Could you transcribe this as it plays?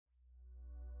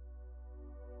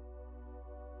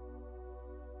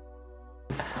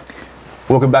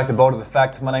Welcome back to Bold as a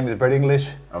Fact. My name is Brett English.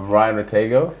 I'm Ryan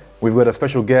Ratego. We've got a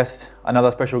special guest, another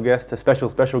special guest, a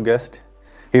special guest.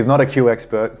 He's not a Q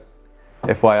expert,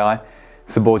 FYI,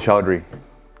 Saboor Chowdhury.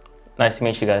 Nice to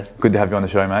meet you guys. Good to have you on the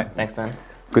show, mate. Thanks, man.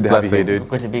 Good to have you here, dude.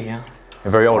 Good to be here. A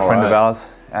very old friend of ours,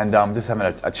 and just having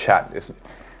a chat. It's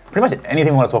pretty much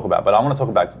anything we want to talk about, but I want to talk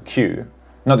about Q.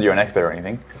 Not that you're an expert or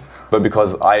anything, but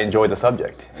because I enjoy the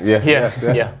subject. Yeah.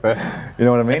 You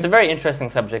know what I mean? It's a very interesting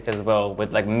subject as well,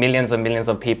 with like millions and millions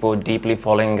of people deeply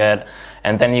following it,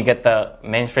 and then you get the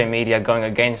mainstream media going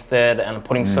against it and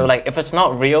putting so like, if it's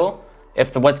not real,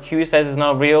 if what Q says is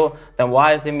not real, then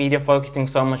why is the media focusing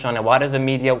so much on it? Why does the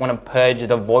media want to purge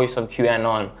the voice of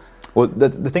QAnon? Well,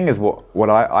 the thing is, what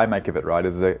I make of it, right,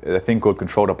 is a thing called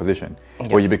controlled opposition,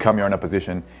 where you become your own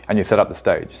opposition and you set up the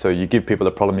stage. So you give people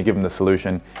the problem, you give them the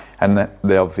solution, and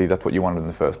obviously that's what you wanted in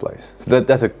the first place. So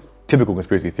that's a typical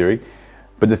conspiracy theory.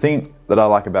 But the thing that I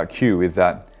like about Q is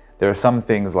that there are some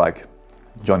things like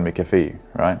John McAfee,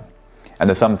 right? And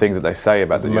there's some things that they say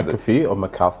about... Is it McAfee or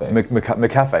McAfee?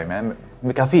 McAfee, man.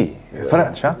 McAfee.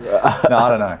 French, huh? No, I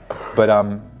don't know.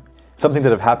 But... some things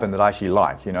that have happened that I actually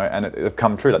like, you know, and it have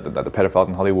come true, like the pedophiles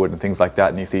in Hollywood and things like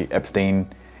that. And you see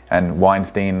Epstein and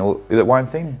Weinstein. Is it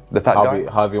Weinstein? The fat guy?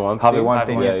 Harvey Weinstein. Harvey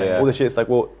Weinstein. Yeah. All the shit. It's like,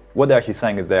 well, what they're actually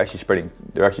saying is they're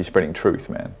actually spreading truth,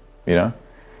 man. You know,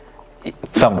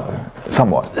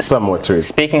 somewhat truth.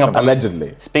 Speaking of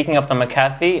allegedly. Speaking of the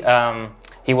McAfee,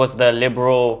 he was the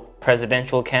Liberal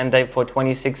presidential candidate for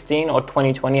 2016 or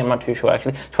 2020. I'm not too sure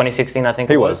actually. 2016, I think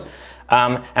he was.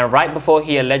 And right before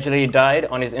he allegedly died,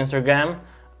 on his Instagram,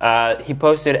 he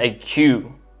posted a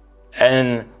Q.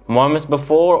 And moments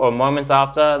before or moments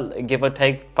after, give or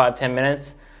take 5-10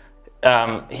 minutes,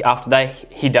 after that,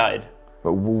 he died.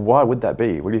 But why would that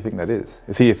be? What do you think that is?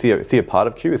 Is he a part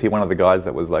of Q? Is he one of the guys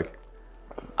that was like...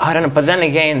 I don't know, but then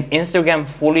again, Instagram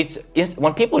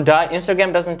when people die,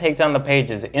 Instagram doesn't take down the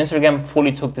pages. Instagram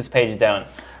fully took this page down.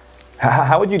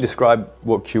 How would you describe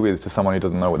what Q is to someone who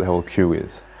doesn't know what the hell Q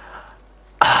is?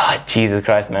 Jesus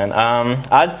Christ, man.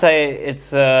 I'd say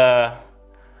it's a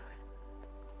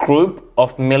group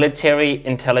of military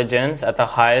intelligence at the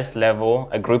highest level,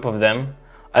 a group of them.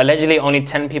 Allegedly, only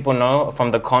 10 people know,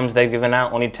 from the comms they've given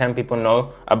out, only 10 people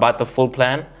know about the full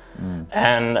plan.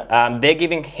 And they're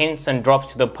giving hints and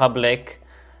drops to the public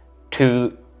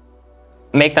to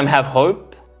make them have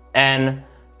hope and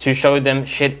to show them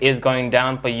shit is going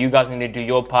down, but you guys need to do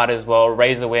your part as well,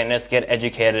 raise awareness, get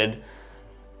educated.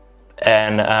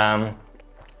 And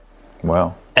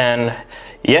wow. And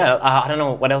yeah, I don't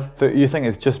know what else. So you think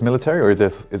it's just military, or is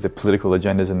there political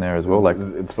agendas in there as well? Like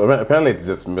apparently it's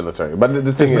just military, but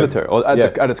the thing is military, or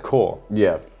at its core.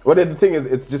 Yeah. Well, the thing is,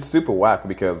 it's just super whack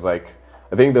because like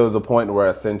I think there was a point where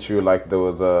I sent you like there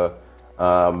was an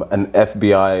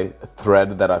FBI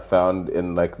thread that I found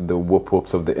in like the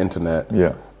whoops of the internet.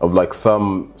 Yeah. Of like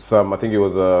some I think it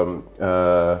was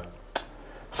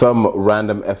some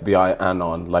random FBI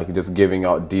anon, like just giving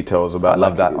out details about. I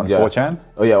love that on 4chan.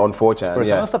 Oh yeah, on 4chan. But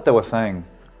some of the stuff they were saying,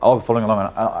 I was following along,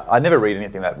 and I never read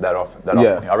anything that often.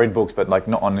 I read books, but like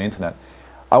not on the internet.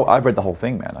 I read the whole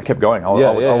thing, man. I kept going. I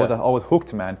was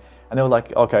hooked, man. And they were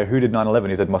like, okay, who did 9/11?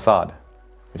 He said Mossad,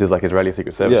 which is like Israeli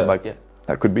Secret Service. I'm like,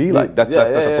 that could be like that's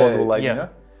a plausible like you know.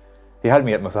 He had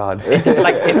me at Mossad.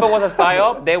 Like if it was a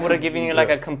psyop, they would have given you like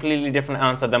a completely different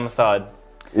answer than Mossad.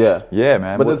 Yeah,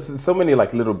 man. But there's so many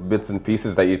like little bits and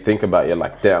pieces that you think about. You're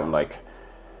like, damn, like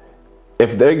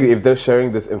if they're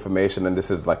sharing this information and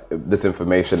this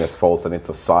information is false and it's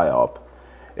a psyop,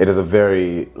 it is a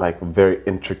very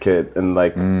intricate and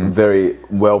like very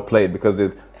well played because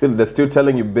they're still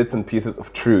telling you bits and pieces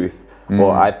of truth,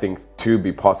 or I think to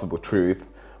be possible truth.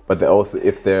 But they also,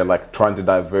 if they're like trying to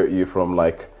divert you from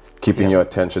like keeping your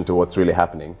attention to what's really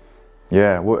happening.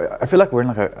 Yeah, well, I feel like we're in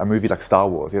like a movie like Star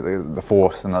Wars, the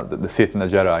Force and the Sith and the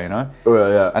Jedi, you know?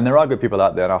 Yeah. And there are good people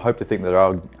out there, and I hope to think that there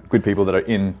are good people that are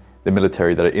in the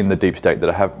military, that are in the deep state,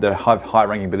 that have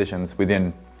high-ranking positions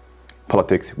within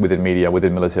politics, within media,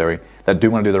 within military, that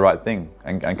do want to do the right thing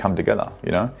and come together,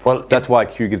 you know? Well, that's why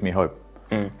Q gives me hope.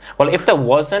 Well, if there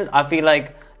wasn't, I feel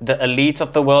like the elites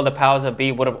of the world, the powers that be,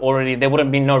 there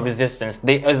wouldn't be no resistance.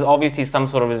 There's obviously some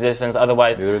sort of resistance,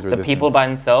 otherwise the people by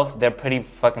themselves, they're pretty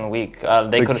fucking weak.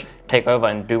 They could take over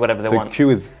and do whatever they want. So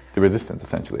Q is the resistance,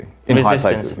 essentially, in high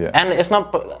places. Yeah.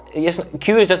 And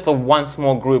Q is just for one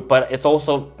small group, but it's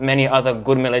also many other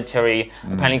good military.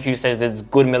 Apparently Q says there's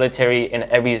good military in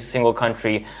every single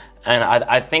country, and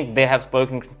I think they have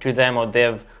spoken to them or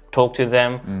they've talked to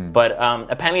them, but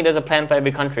apparently there's a plan for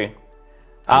every country.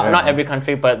 Not every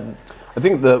country, but I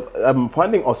think I'm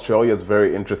finding Australia is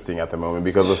very interesting at the moment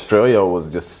because Australia was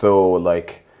just so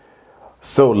like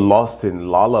so lost in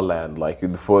La La Land, like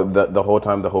for the whole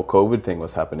time the whole COVID thing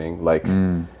was happening. Like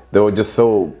they were just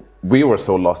we were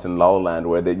so lost in La La Land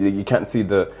where you can't see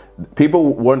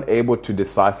people weren't able to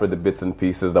decipher the bits and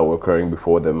pieces that were occurring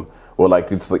before them. Or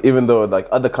like it's like even though like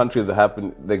other countries are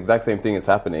happening, the exact same thing is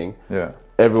happening. Yeah.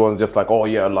 Everyone's just like, oh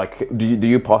yeah, like do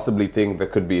you possibly think there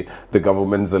could be the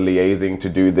governments are liaising to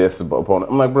do this upon?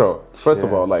 I'm like, bro, first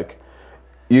of all, like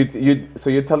so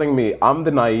you're telling me I'm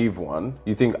the naive one.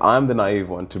 You think I'm the naive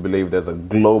one to believe there's a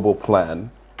global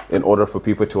plan in order for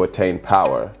people to attain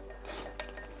power?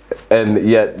 And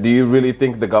yet, do you really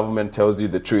think the government tells you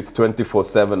the truth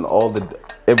 24/7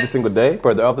 every single day?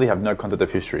 Bro, they obviously have no concept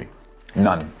of history.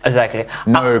 None. Exactly.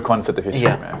 No concept of history,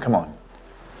 yeah. man. Come on.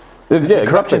 Yeah, exactly.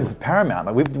 Corruption is paramount.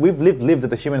 Like we've lived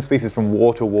as a human species from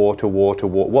war to war to war to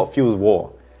war. What fuels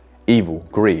war? Evil,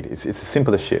 greed. It's the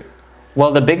simplest shit.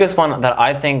 Well, the biggest one that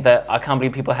I think that I can't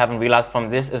believe people haven't realized from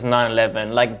this is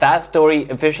 9/11. Like that story,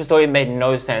 official story, made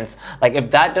no sense. Like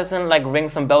if that doesn't like ring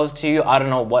some bells to you, I don't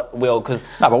know what will. Cause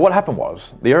no, but what happened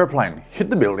was the airplane hit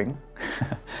the building,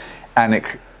 and it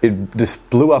just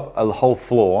blew up a whole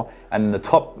floor, and the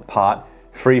top part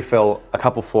free fell a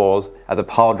couple floors as a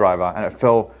pile driver, and it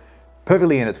fell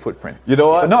perfectly in its footprint. You know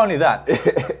what? But not only that,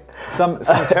 some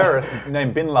terrorist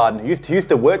named Bin Laden used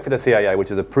to work for the CIA, which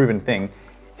is a proven thing.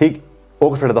 He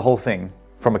orchestrated the whole thing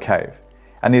from a cave,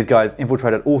 and these guys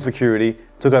infiltrated all security,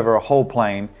 took over a whole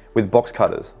plane with box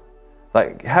cutters.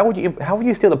 Like, how would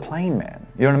you steal a plane, man?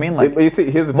 You know what I mean? Like, but you see,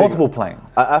 here's the multiple thing. planes.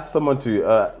 I asked someone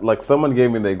to someone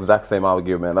gave me the exact same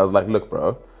argument. I was like, look,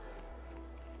 bro,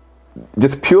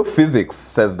 just pure physics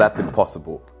says that's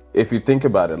impossible. If you think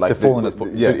about it, like to fall in its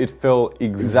foot, yeah, it fell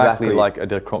exactly like a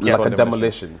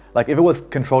demolition. Like if it was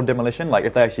controlled demolition, like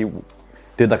if they actually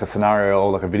did like a scenario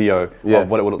or like a video of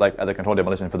what it would look like as a controlled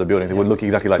demolition for the buildings, it would look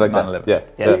exactly like 9/11.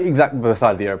 Yeah. Exactly.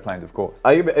 Besides the airplanes, of course.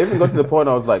 I even got to the point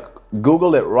I was like,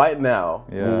 Google it right now.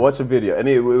 Yeah. We'll watch a video, and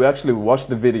we actually watched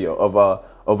the video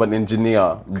of an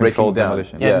engineer breaking down.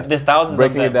 Demolition. Yeah, there's thousands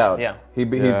breaking of them. it down. Yeah. He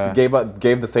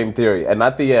gave the same theory, and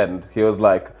at the end he was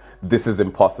like, "This is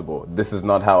impossible. This is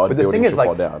not how a building should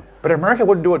fall down." But America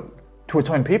wouldn't do it to its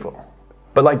own people.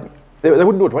 But like, they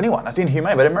wouldn't do it to anyone. That's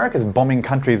inhumane. But America's bombing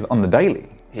countries on the daily.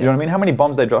 You know what I mean? How many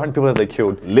bombs they drop? How many people have they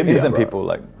killed? Libya, innocent people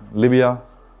like Libya,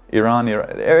 Iran,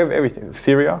 everything.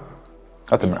 Syria.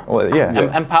 That's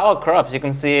And power corrupts. You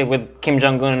can see it with Kim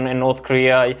Jong-un in North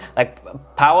Korea. Like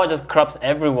power just corrupts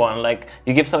everyone. Like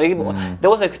you give some. There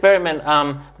was an experiment.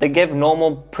 They gave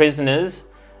normal prisoners,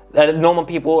 normal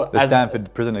people. The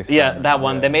Stanford prison experiment. Yeah, that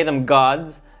one. They made them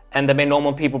guards. And they made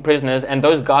normal people prisoners, and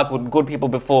those guards were good people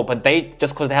before, but they,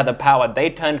 just because they had the power, they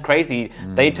turned crazy.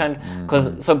 They turned,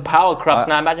 so power corrupts.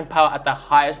 Now imagine power at the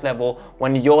highest level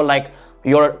when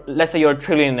let's say you're a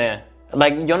trillionaire.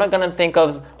 Like, you're not going to think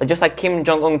of, just like Kim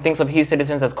Jong-un thinks of his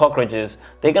citizens as cockroaches,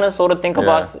 they're going to sort of think of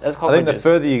us as cockroaches. I think the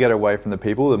further you get away from the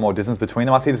people, the more distance between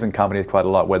them. I see this in companies quite a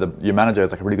lot, where your manager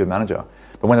is like a really good manager,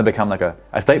 but when they become like a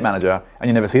state manager, and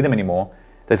you never see them anymore,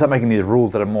 they start making these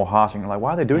rules that are more harsh, and you're like,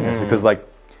 why are they doing this? Because like,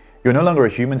 you're no longer a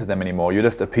human to them anymore. You're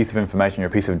just a piece of information. You're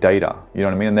a piece of data. You know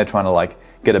what I mean? And they're trying to like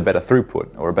get a better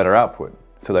throughput or a better output.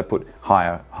 So they put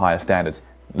higher standards,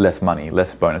 less money,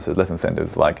 less bonuses, less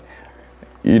incentives. Like,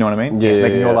 you know what I mean?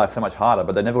 Making your life so much harder.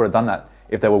 But they never would have done that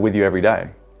if they were with you every day.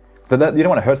 You don't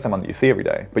want to hurt someone that you see every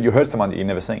day, but you hurt someone that you've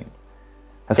never seen.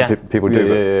 That's what people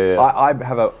do. I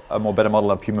have a more better model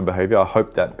of human behavior. I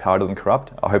hope that power doesn't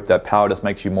corrupt. I hope that power just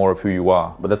makes you more of who you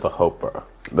are. But that's a hope, bro.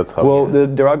 That's hope. Well,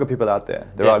 there are good people out there.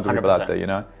 There are good 100%. people out there, you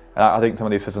know. And I think some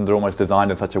of these systems are almost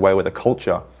designed in such a way where the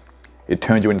culture, it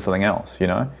turns you into something else, you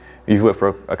know. If you work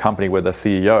for a company where the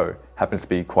CEO happens to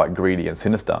be quite greedy and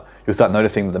sinister, you'll start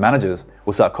noticing that the managers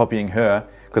will start copying her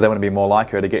because they want to be more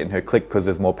like her to get in her clique because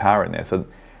there's more power in there. So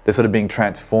they're sort of being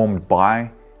transformed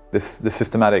by this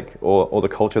systematic or the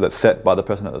culture that's set by the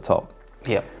person at the top.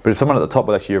 Yeah. But if someone at the top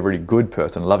was actually a really good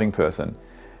person, loving person,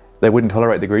 they wouldn't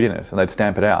tolerate the greediness and they'd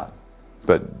stamp it out.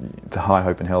 But it's a high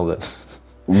hope in hell that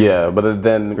but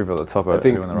then people at the top are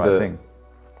doing the right thing.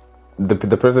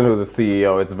 The person who's a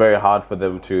CEO, it's very hard for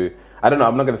them to. I don't know.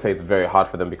 I'm not going to say it's very hard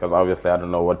for them because obviously I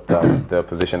don't know what the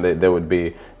position they would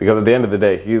be. Because at the end of the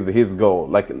day, his goal,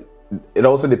 like, it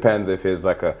also depends if he's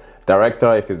like a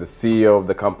director, if he's a CEO of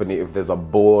the company, if there's a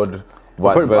board,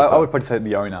 vice versa. I would probably say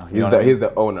the owner. He's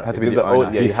the owner. Has to be the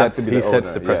owner. He has to be the owner. He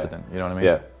sets the precedent. You know what I mean?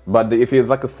 Yeah. But if he's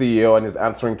like a CEO and he's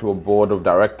answering to a board of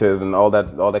directors and all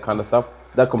that kind of stuff,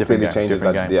 that completely changes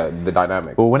the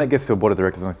dynamic. Well, when it gets to a board of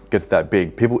directors and it gets that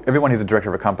big, everyone who's a director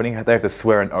of a company, they have to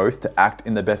swear an oath to act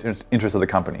in the best interest of the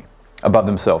company above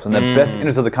themselves. And the best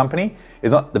interest of the company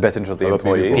is not the best interest of the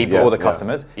employees or the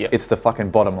customers. Yeah. It's the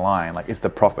fucking bottom line. Like, it's the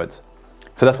profits.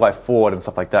 So that's why Ford and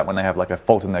stuff like that, when they have like a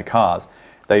fault in their cars,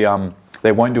 they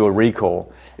won't do a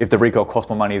recall if the recall costs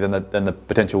more money than the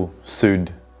potential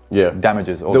sued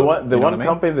damages. Or the one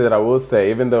company that I will say,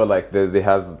 even though like they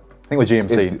has, I think with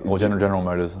GMC or General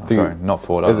Motors. Sorry, not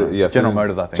Ford. Yes, General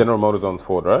Motors, I think. General Motors owns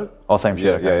Ford, right? Oh, same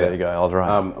shit. Okay, there you go. I was right.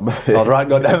 I was right.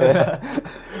 God damn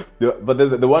it. But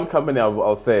there's the one company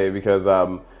I'll say, because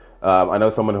I know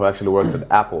someone who actually works at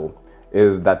Apple,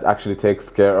 is that actually takes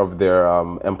care of their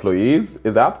employees,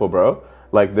 is Apple, bro.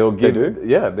 Like they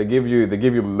give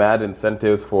you mad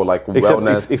incentives for like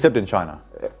wellness. Except in China.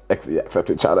 Except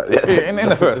in China. In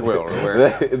the first world,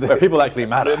 where people actually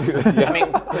matter. I mean,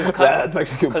 that's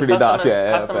actually pretty dark.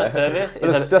 Customer service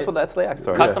is that's the act.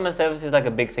 Sorry. Customer service is like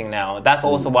a big thing now. That's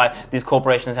also why these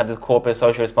corporations have this corporate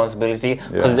social responsibility,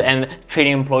 and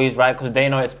treating employees right, because they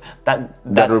know it's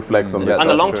that reflects on that. On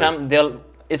the long term,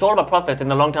 it's all about profit. In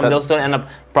the long term, they'll still end up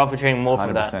profiting more 100%.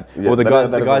 From that. Yeah, well, the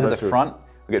guys at the front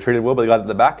get treated well, but the guys at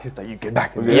the back, he's like, you get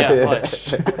back.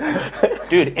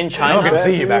 Dude, in China, I can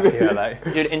see you back here, like.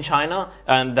 Dude, in China,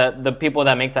 the people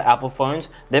that make the Apple phones,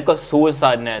 they've got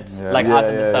suicide nets, out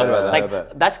of the stuff.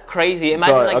 Like that's crazy.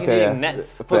 Imagine getting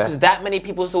nets because that many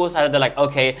people suicided. They're like,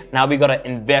 okay, now we gotta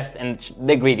invest, and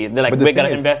they're greedy. They're like, we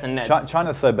gotta invest in nets.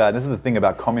 China's so bad. This is the thing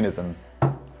about communism.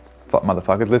 Fuck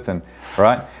motherfuckers, listen,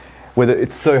 right? Whether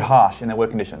it's so harsh in their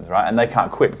work conditions, right, and they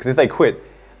can't quit, because if they quit,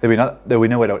 they'll be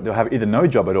nowhere. They'll have either no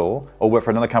job at all or work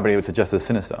for another company which is just as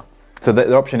sinister. So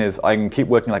the option is I can keep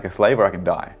working like a slave or I can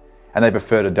die, and they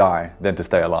prefer to die than to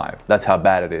stay alive. That's how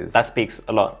bad it is. That speaks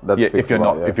a lot. If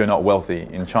you're not wealthy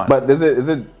in China. But is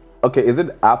it okay? Is it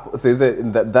Apple? So is it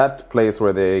in that place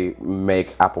where they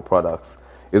make Apple products?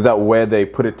 Is that where they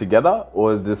put it together,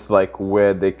 or is this like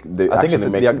where they I think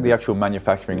it's the actual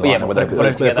manufacturing line where they put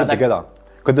it together.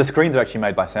 Because the screens are actually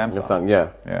made by Samsung.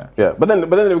 Yeah. But then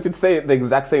we could say the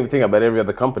exact same thing about every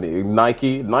other company.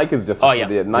 Nike is just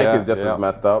as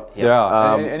messed up.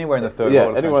 Anywhere in the third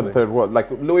world. Anywhere in the third world. Like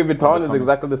Louis Vuitton is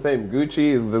exactly the same.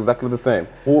 Gucci is exactly the same.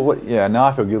 Well, now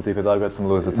I feel guilty because I've got some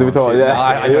Louis Vuitton. Louis Vuitton,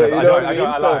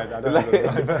 I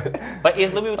lied. But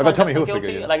is Louis Vuitton just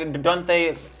guilty? Like,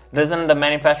 doesn't the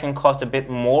manufacturing cost a bit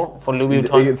more for Louis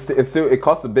Vuitton? It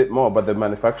costs a bit more, but the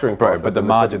manufacturing process, but the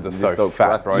margins are so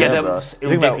fat, right? It's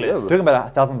ridiculous. Talking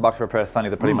about $1,000 for a pair of sunnies,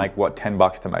 they probably make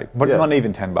 $10 to make, but not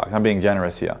even $10. I'm being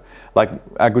generous here. Like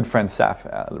our good friend Saf,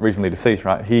 recently deceased,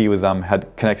 right? He was had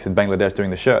connections in Bangladesh doing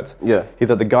the shirts. Yeah, he's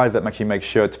like the guys that actually make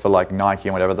shirts for like Nike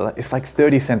and whatever. It's like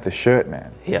 30 cents a shirt,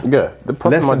 man. Yeah. The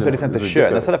less than 30 cents a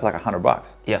shirt. They sell it for like $100.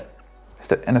 Yeah.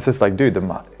 And it's just like, dude, the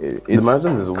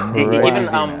margins is crazy. Even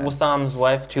Wasam's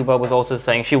wife, Tuba, was also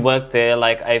saying she worked there.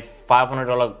 Like a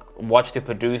 $500 watch to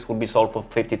produce would be sold for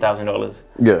 $50,000.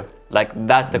 Yeah. Like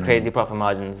that's the crazy profit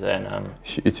margins, and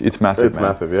it's massive. It's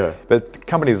massive, yeah. But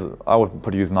companies, I would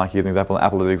probably use Nike as an example, and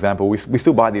Apple as an example. We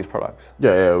still buy these products.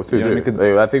 Yeah, we still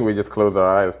do. I think we just close our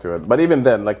eyes to it. But even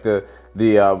then, like the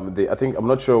I think I'm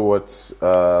not sure what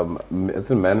is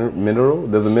it mineral?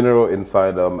 There's a mineral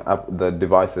inside the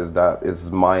devices that is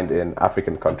mined in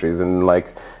African countries, and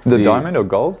like the diamond or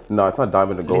gold? No, it's not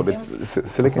diamond or gold. Lithium? It's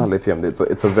silicon. It's not lithium.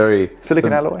 It's a very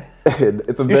silicon alloy.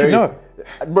 It's a you very. Should know.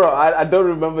 Bro, I don't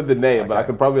remember the name, but I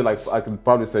could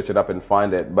probably search it up and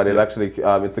find it. But it actually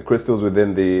it's the crystals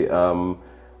within the in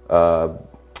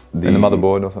the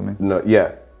motherboard or something. No,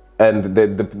 yeah, and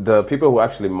the people who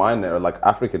actually mine it are like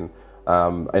African.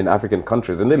 In African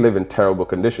countries, and they live in terrible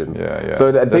conditions. Yeah. So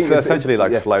I think it's essentially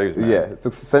like slaves. Man. Yeah, it's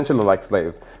essentially like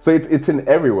slaves. So it's in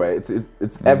everywhere.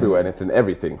 It's everywhere, and it's in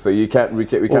everything. So we can't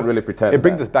really pretend. It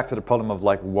brings us back to the problem of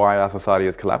like why our society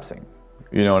is collapsing.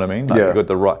 You know what I mean? Like you got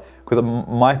the right. Because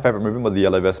my favorite movement was the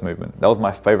Yellow Vest movement. That was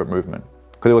my favorite movement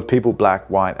because it was people, black,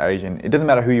 white, Asian. It doesn't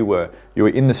matter who you were. You were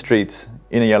in the streets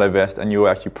in a yellow vest, and you were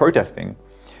actually protesting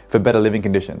for better living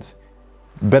conditions.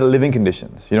 Better living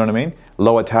conditions, you know what I mean?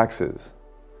 Lower taxes,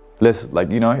 less,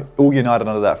 all united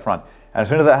under that front. And as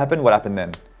soon as that happened, what happened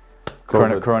then?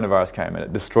 Coronavirus came and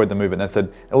it destroyed the movement. They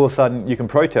said, all of a sudden, you can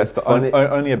protest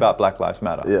only about Black Lives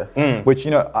Matter. Yeah. Which,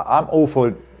 I'm all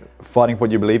for fighting for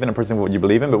what you believe in and protesting for what you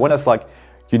believe in, but when it's like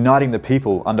uniting the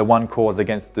people under one cause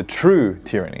against the true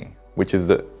tyranny, which is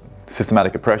the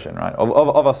systematic oppression, right,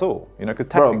 of us all, because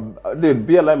taxing. Bro, dude,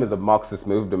 BLM is a Marxist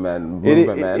movement, man.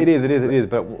 It is.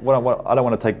 But I don't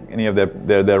want to take any of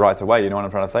their rights away. You know what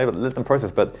I'm trying to say? But let them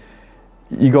protest. But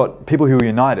you got people who were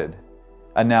united,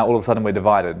 and now all of a sudden we're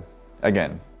divided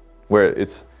again, where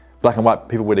it's black and white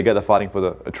people were together fighting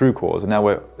for a true cause, and now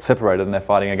we're separated and they're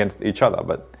fighting against each other.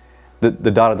 But the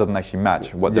data doesn't actually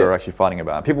match what they were actually fighting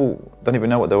about. People don't even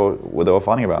know what they were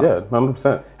fighting about. Yeah,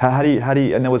 100%. How do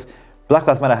you? And there was. Black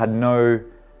Lives Matter had no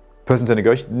person to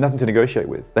negotiate, nothing to negotiate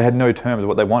with. They had no terms of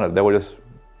what they wanted. They were just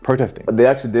protesting. They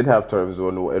actually did have terms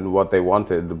in what they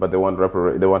wanted, but they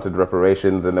wanted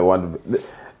reparations, and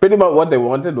pretty much what they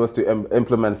wanted was to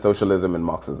implement socialism and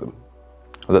Marxism.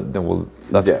 That's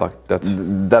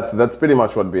pretty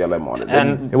much what BLM wanted.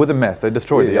 And it was a mess. They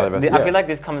destroyed the other. I feel like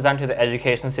this comes down to the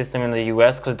education system in the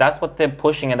US, because that's what they're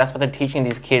pushing and that's what they're teaching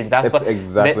these kids. That's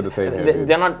exactly the same here.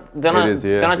 They're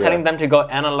not telling them to go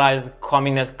analyze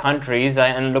communist countries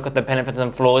and look at the benefits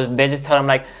and flaws. They just tell them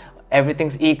like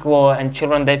everything's equal, and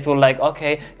children, they feel like,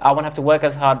 okay, I won't have to work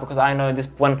as hard because I know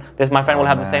my friend will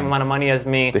have the same amount of money as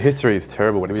me. The history is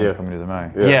terrible when it comes to communism, eh?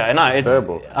 Yeah, no, it's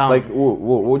terrible. Like,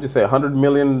 what would you say, 100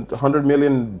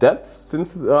 million deaths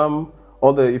since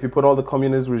if you put all the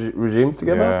communist regimes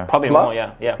together? Yeah. Probably more,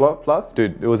 yeah. Plus?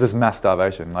 Dude, it was just mass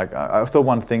starvation. Like, I saw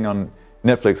one thing on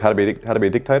Netflix, How to Be a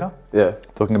Dictator. Yeah.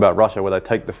 Talking about Russia, where they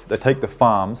take the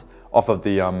farms off of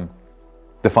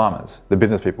the farmers, the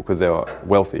business people, because they were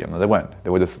wealthy, and they weren't. They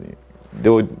were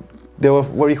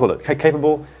what do you call it?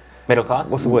 Capable. Middle class.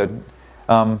 What's the word?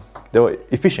 They were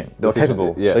efficient. They were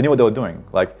capable. Yeah. They knew what they were doing.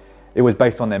 Like, it was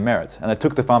based on their merits, and they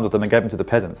took the farms of them and gave them to the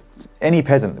peasants. Any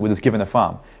peasant was just given a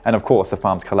farm, and of course the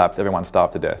farms collapsed. Everyone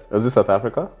starved to death. Was this South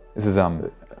Africa? This is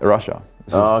Russia.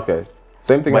 Okay.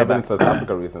 Same thing happened in South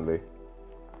Africa recently.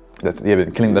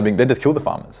 They just killed the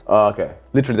farmers. Oh, okay.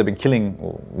 Literally, they've been killing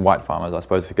white farmers, I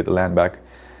suppose, to get the land back.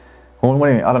 Well,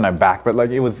 I don't know back, but like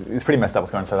it's pretty messed up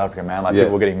what's going on in South Africa, man. Like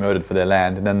people were getting murdered for their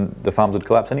land, and then the farms would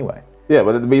collapse anyway. Yeah,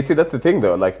 but you see, that's the thing,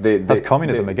 though. Like that's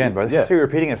communism again, bro. It's history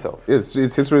repeating itself. It's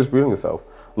history repeating itself.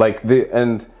 Like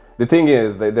the thing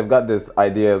is, they've got this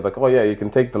idea, it's like, oh yeah, you can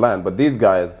take the land, but these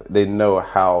guys, they know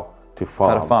how to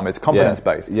farm. How to farm. It's competence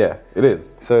based. Yeah, it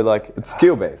is. So like it's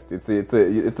skill based. It's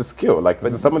a skill. Like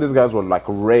some of these guys were like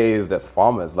raised as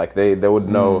farmers. Like they would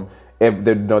know. If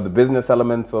they know the business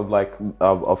elements of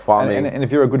farming. And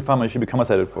if you're a good farmer, you should be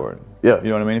compensated for it. Yeah. You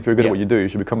know what I mean? If you're good at what you do, you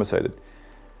should be compensated.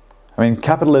 I mean,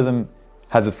 capitalism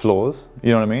has its flaws,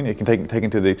 you know what I mean? It can take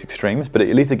into the extremes, but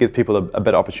at least it gives people a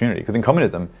better opportunity. Because in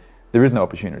communism, there is no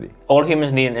opportunity. All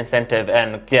humans need an incentive,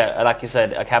 and like you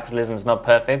said, capitalism is not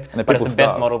perfect, but it's the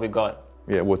best model we got.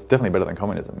 Yeah, well, it's definitely better than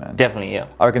communism, man. Definitely, yeah.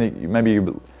 I reckon maybe a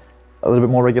little bit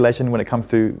more regulation when it comes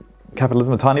to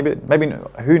capitalism, a tiny bit. Maybe,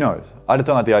 who knows? I just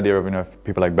don't like the idea of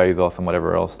people like Bezos and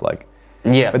whatever else. Like,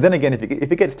 yeah. But then again,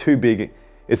 if it gets too big,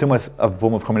 it's almost a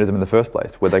form of communism in the first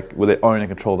place, where they own and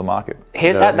control the market.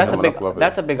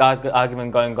 That's a big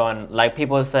argument going on. Like,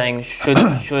 people are saying, should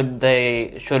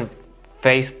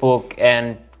Facebook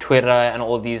and Twitter and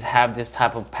all these have this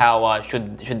type of power?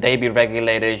 Should they be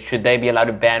regulated? Should they be allowed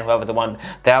to ban whoever they want?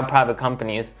 They are private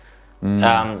companies.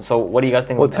 So what do you guys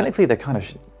think? Well, technically, they kind of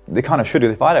should. If you had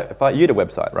a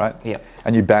website, right? Yeah.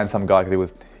 And you banned some guy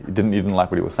because you didn't like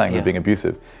what he was saying, he was being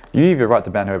abusive. You have your right to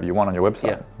ban whoever you want on your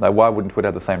website. Yeah. Like, why wouldn't Twitter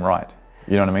have the same right?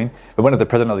 You know what I mean? But when it's the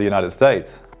president of the United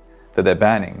States that they're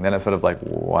banning, then it's sort of like,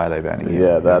 why are they banning him?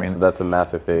 Yeah, that's a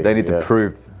massive thing. They need to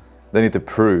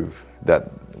prove that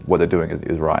what they're doing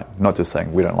is right, not just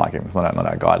saying we don't like him. It's not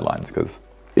our guidelines, because.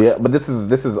 Yeah, but this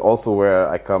is also where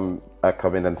I come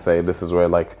in and say this is where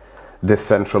like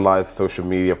decentralized social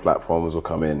media platforms will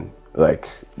come in, like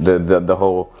the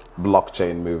whole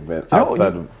blockchain movement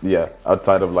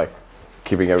outside of like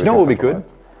keeping everything. You know what would be good?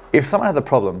 If someone has a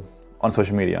problem on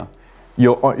social media,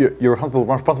 you're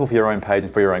responsible for your own page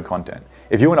and for your own content.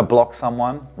 If you want to block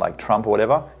someone like Trump or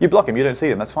whatever, you block him. You don't see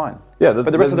him. That's fine. Yeah,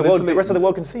 but the rest of the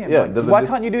world can see him. Yeah, like, why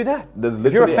can't you do that? There's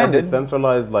literally a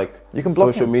decentralized you can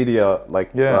social media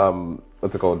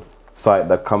what's it called? Site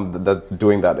that's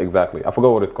doing that exactly. I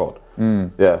forgot what it's called.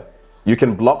 Yeah, you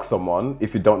can block someone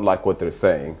if you don't like what they're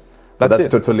saying. That's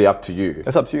totally up to you.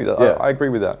 That's up to you. I agree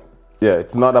with that. Yeah,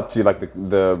 it's not up to you, like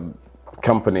the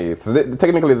company.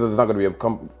 Technically, there's not going to be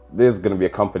there's going to be a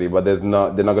company, but they're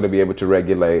not going to be able to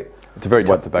regulate. It's a very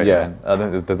tough debate, man. I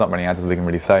think there's not many answers we can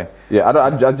really say. Yeah,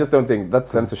 I just don't think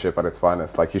that's censorship at its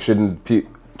finest. Like, you shouldn't.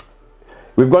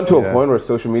 We've gone to a point where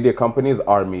social media companies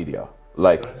are media.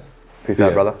 Like, peace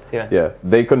out, brother. Yeah,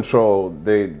 they control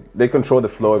the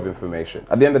flow of information.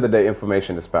 At the end of the day,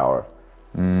 information is power.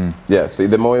 Yeah, so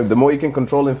the more you can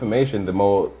control information, the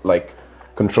more like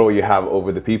control you have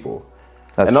over the people.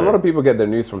 That's true. A lot of people get their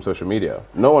news from social media.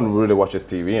 No one really watches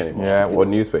TV anymore or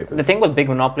newspapers. The thing with big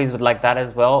monopolies with like that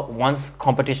as well, once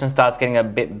competition starts getting a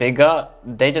bit bigger,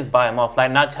 they just buy them off.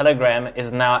 Like, now Telegram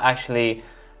is now actually,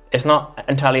 it's not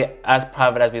entirely as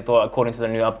private as we thought, according to the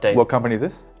new update. What company is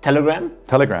this? Telegram.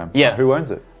 Yeah. Who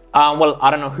owns it? Well,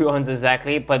 I don't know who owns it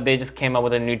exactly, but they just came up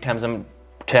with a new terms and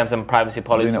privacy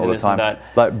policies all the time.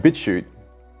 Like BitChute,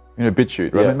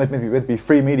 right? Meant to be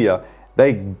free media.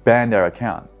 They banned their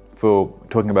account for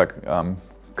talking about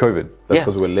COVID. That's Yeah.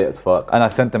 because we're lit as fuck. And I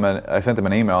sent them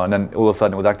an email, and then all of a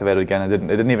sudden it was activated again. It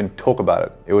didn't even talk about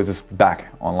it. It was just back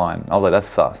online. I was like, that's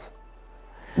sus.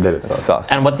 That is That's sus.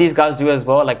 sus. And what these guys do as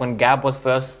well, like when Gab was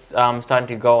first starting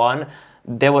to go on,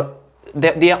 they would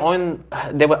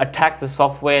attack the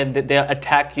software. They'll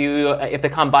attack you if they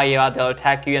can't buy you out. They'll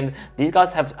attack you, and these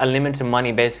guys have unlimited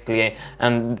money basically,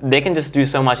 and they can just do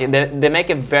so much. They make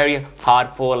it very hard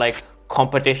for like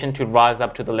competition to rise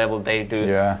up to the level they do.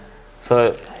 Yeah.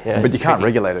 So yeah. But you it's can't tricky.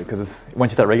 regulate it, because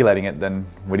once you start regulating it, then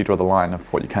where do you draw the line of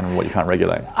what you can and what you can't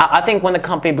regulate? I think when the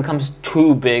company becomes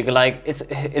too big, like it's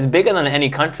bigger than any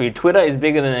country. Twitter is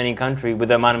bigger than any country with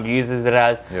the amount of users it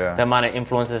has, Yeah. the amount of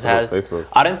influence it So has. is Facebook.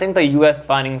 I don't think the U.S.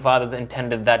 founding fathers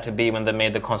intended that to be when they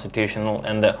made the constitutional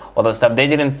and the other stuff. They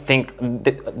didn't think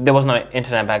there was no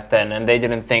internet back then, and they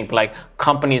didn't think like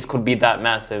companies could be that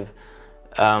massive.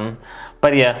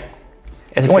 But yeah.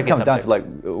 It's It a always tricky comes down subject. to like,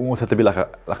 it almost has to be like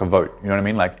a vote. You know what I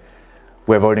mean? Like,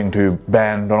 we're voting to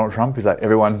ban Donald Trump. It's like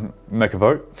everyone make a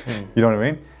vote. You know what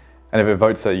I mean? And if a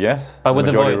vote say yes, But with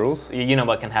the majority votes, you know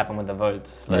what can happen with the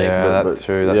votes. Like, yeah, but- that's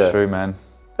true. That's yeah. true, man.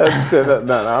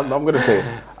 No, I'm going to tell you.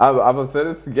 I'm going to say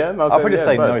this again. I'll say it probably again,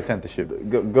 say but no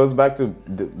censorship. Goes back to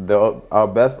our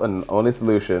best and only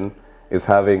solution is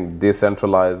having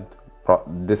decentralized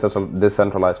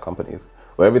companies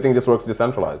where everything just works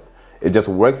decentralized. It just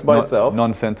works by itself,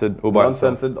 Non-censored or by itself.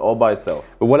 non-censored, all by itself.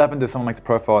 But what happens if someone makes a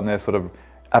profile and they're sort of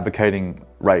advocating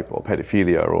rape or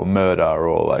pedophilia or murder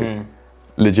or like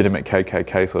legitimate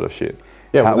KKK sort of shit?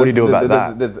 Yeah, What do you do about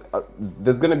that?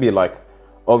 There's going to be like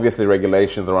obviously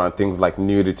regulations around things like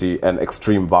nudity and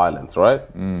extreme violence, right?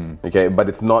 Okay, but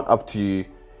it's not up to you.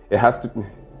 It has to.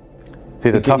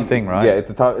 It's a tough thing, right? Yeah,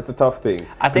 it's a tough thing.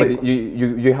 I think-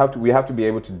 But we have to be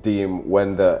able to deem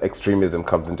when the extremism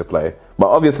comes into play. But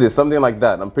obviously, something like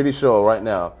that, I'm pretty sure right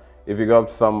now, if you go up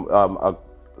to some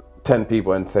 10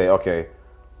 people and say, okay,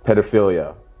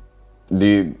 pedophilia,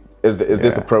 is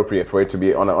this appropriate for it to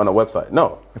be on a website?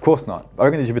 No. Of course not. I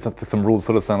reckon there should be some rules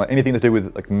sort of saying like anything to do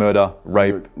with like murder,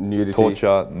 rape, Nudity.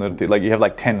 torture, nudity. Like you have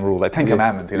like 10 rules, like 10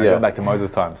 commandments, you know, Yeah. going back to Moses'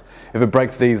 times. If it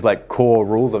breaks these like core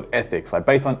rules of ethics, like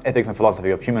based on ethics and philosophy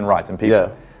of human rights and people, Yeah.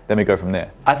 then we go from there.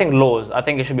 I think laws. I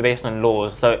think it should be based on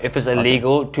laws. So if it's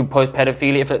illegal to post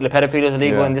pedophilia, if pedophilia is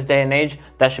illegal Yeah. in this day and age,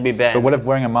 that should be banned. But what if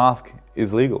wearing a mask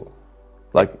is legal?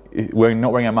 Like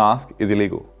not wearing a mask is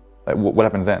illegal. Like what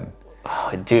happens then?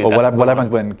 Oh, dude, Or that's what a good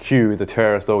happens one. when Q is a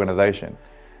terrorist organization?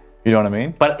 You know what I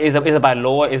mean? But is it by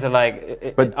law? Is it like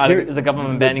is the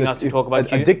government banning us to talk about a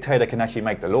Q? dictator can actually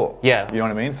make the law. Yeah. You know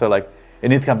what I mean? So like it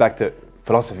needs to come back to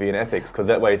philosophy and ethics, because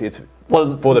that way it's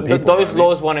Well, for the people. those you know what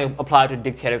laws want to apply to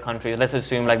dictator countries. Let's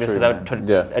assume like this is true, a, man. tr-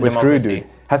 Yeah. a I mean? We're screwed, democracy. dude.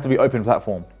 Has to be open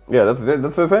platform, Yeah, that's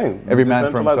the thing. Every man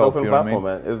for Decentralized himself, open you know what I platform,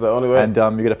 mean? man, is the only way. and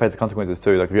you got to face the consequences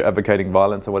too. Like if you're advocating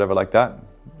violence or whatever like that,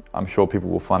 I'm sure people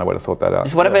will find a way to sort that out.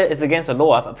 Just whatever is against the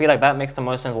law. I feel like that makes the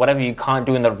most sense. Whatever you can't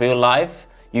do in the real life,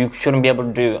 you shouldn't be able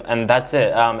to do, and that's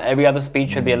it. Every other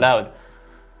speech should be allowed.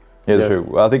 Yeah, Yeah. true.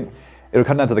 Well, I think it'll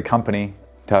come down to the company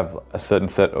to have a certain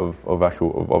set of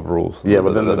rules. yeah,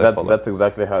 but that then they follow. that's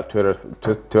exactly how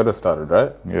Twitter started,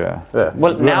 right? yeah. Yeah.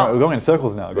 Well, We're going in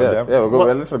circles now. Yeah, goddamn.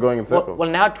 we're literally going in circles. Well,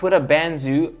 now Twitter bans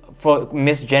you for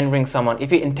misgendering someone.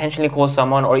 If you intentionally call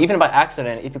someone, or even by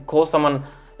accident, if you call someone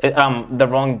the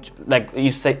wrong, like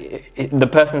you say, the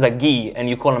person's a he and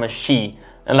you call him a she,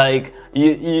 and like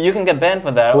you can get banned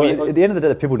for that. Well, at the end of the day,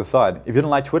 the people decide. If you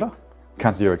don't like Twitter,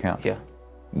 cancel your account. Yeah,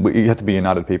 You have to be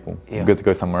united people. Yeah. You got to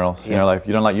go somewhere else. You Yeah. know, like if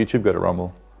you don't like YouTube, go to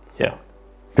Rumble. yeah.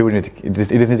 People need to, it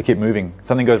just needs to keep moving.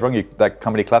 Something goes wrong, that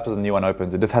company collapses, a new one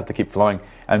opens. It just has to keep flowing.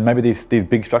 And maybe these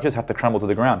big structures have to crumble to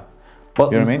the ground.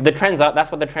 But You know what I mean? the trends are,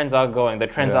 that's what the trends are going. The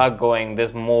trends Yeah. are going.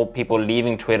 There's more people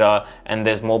leaving Twitter, and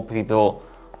there's more people.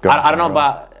 Going I don't know somewhere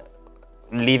about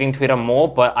leaving Twitter more,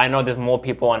 but I know there's more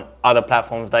people on other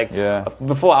platforms. Like Yeah.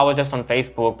 before, I was just on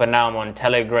Facebook, but now I'm on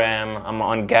Telegram. I'm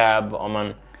on Gab. I'm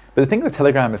on. But the thing with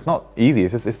Telegram, it's not easy.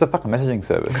 It's the fucking messaging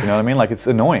service. You know what I mean? Like it's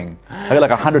annoying. I get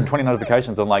like 120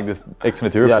 notifications on like this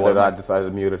Xfinity yeah, report. dude, I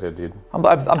muted it, dude.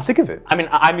 I'm sick of it. I mean,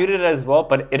 I muted it as well,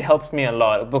 but it helps me a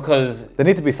lot because There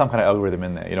needs to be some kind of algorithm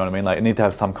in there. You know what I mean? Like it needs to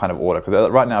have some kind of order.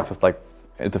 Because right now it's just like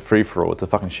it's a free for all. It's a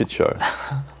fucking shit show.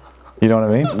 You know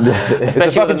what I mean? It's a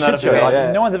Especially fucking with shit show. Like,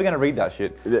 Yeah. no one's ever going to read that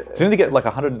shit. As soon as you get like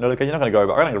 100 notifications, you're not going to go,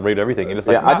 but I'm going to read everything. You're just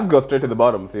like, Yeah, I nah. just go straight to the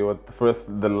bottom, see what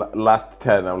the last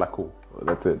 10, I'm like, cool,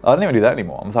 that's it. I don't even do that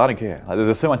anymore. I don't care. Like,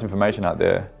 there's so much information out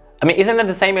there. I mean, isn't that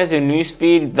the same as your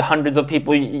newsfeed? The hundreds of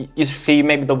people you see,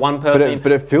 maybe the one person.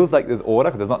 But it feels like there's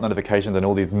order because there's not notifications and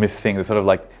all these missed things. It's sort of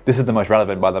like this is the most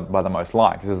relevant by the most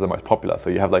liked. This is the most popular. So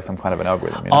you have like some kind of an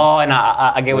algorithm. You know? Oh, and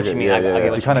I get what you mean. I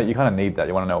get what you kind of need that.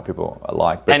 You want to know what people are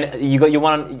like. But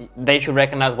and they should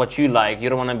recognize what you like. You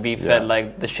don't want to be fed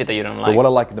like the shit that you don't like. But what I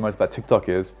like the most about TikTok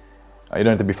is you don't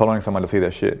have to be following someone to see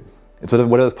their shit. It's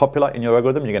whatever's popular in your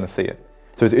algorithm, you're going to see it.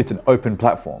 So it's an open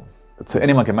platform. So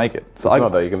anyone can make it. So it's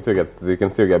not that you can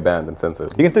still get banned and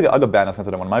censored. You can still I got banned and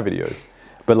censored on one of my videos,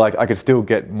 but like I could still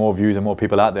get more views and more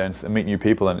people out there and meet new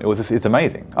people, and it's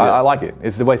amazing. Yeah. I like it.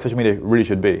 It's the way social media really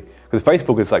should be. Because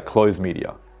Facebook is like closed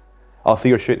media. I'll see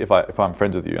your shit if I'm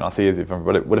friends with you, and I'll see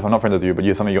what if I'm not friends with you, but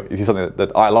you see something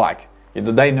that I like.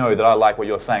 They know that I like what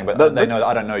you're saying, but they know that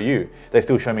I don't know you. They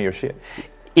still show me your shit.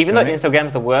 Even though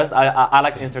Instagram's the worst, I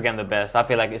like Instagram the best. I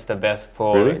feel like it's the best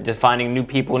for just finding new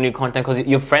people, new content, because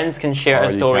your friends can share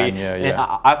a story.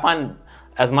 I find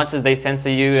as much as they censor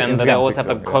you and they always have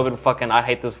the COVID fucking, I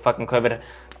hate those fucking COVID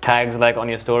tags like on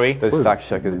your story. Those fact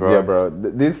checkers, bro. Yeah, bro.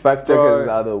 These fact checkers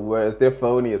are the worst. They're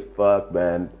phony as fuck,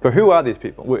 man. But who are these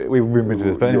people? We've been to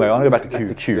this. But anyway, I want to go back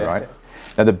to Q, right?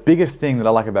 Now, the biggest thing that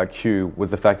I like about Q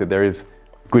was the fact that there is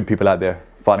good people out there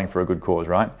fighting for a good cause,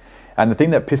 right? And the thing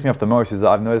that pissed me off the most is that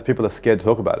I've noticed people are scared to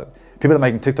talk about it. People are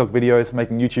making TikTok videos,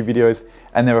 making YouTube videos,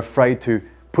 and they're afraid to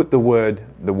put the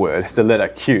letter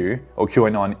Q or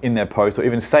QAnon in their post or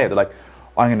even say it. They're like,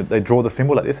 they draw the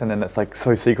symbol like this, and then it's like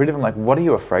so secretive. I'm like, what are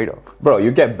you afraid of? Bro,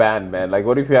 you get banned, man. Like,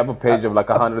 what if you have a page of like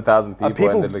 100,000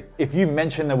 people? And like, if you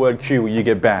mention the word Q, you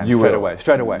get banned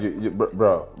straight away.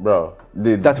 Bro.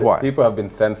 That's why people have been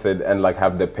censored and like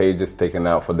have their pages taken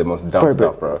out for the most dumb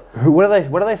stuff, bro. What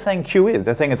are they saying Q is?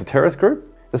 They're saying it's a terrorist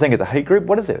group? They're saying it's a hate group?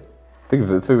 What is it? I think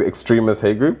it's an extremist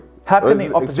hate group. How can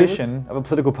the opposition of a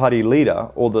political party leader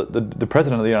or the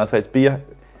president of the United States be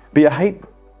a hate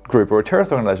group or a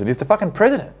terrorist organization? He's the fucking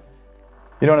president.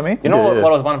 You know what I mean? You know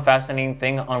what was one fascinating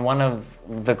thing? On one of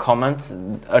the comments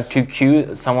to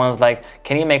Q, someone's like,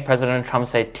 can you make President Trump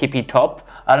say tippy top?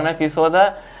 I don't know if you saw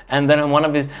that. And then on one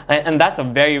of his, and that's a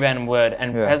very random word,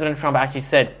 and President Trump actually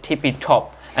said tippy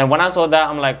top. And when I saw that,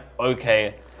 I'm like,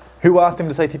 okay. Who asked him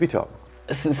to say tippy top?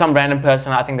 Some random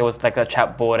person. I think there was like a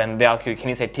chat board, and they asked you, can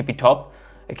you say tippy top?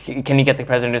 Can you get the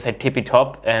president to say tippy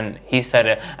top? And he said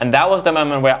it. And that was the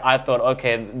moment where I thought,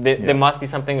 okay, there must be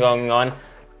something going on.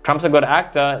 Trump's a good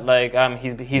actor. Like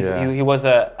he was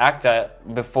an actor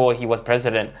before he was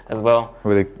president as well.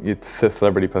 It's a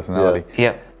celebrity personality.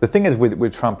 Yeah. The thing is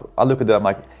with Trump, I look at that. I'm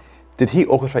like, did he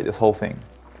orchestrate this whole thing,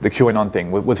 the QAnon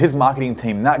thing? Was his marketing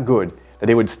team that good that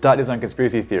he would start his own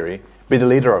conspiracy theory, be the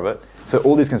leader of it, so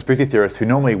all these conspiracy theorists who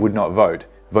normally would not vote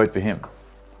for him?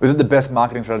 Was it the best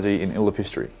marketing strategy in all of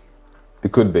history?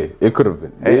 It could be. It could have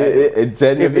been. It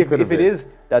genuinely could have been. If it is,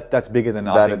 that's bigger than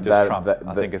I think just Trump.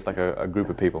 I think it's like a group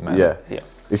of people, man. Yeah.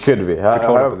 It could be.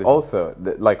 However, also,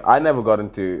 I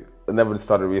never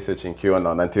started researching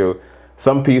QAnon until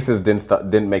some pieces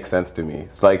didn't make sense to me.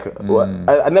 It's like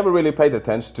I never really paid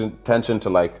attention to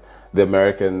like the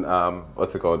American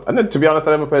what's it called? And to be honest,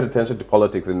 I never paid attention to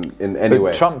politics in any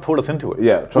way. Trump pulled us into it.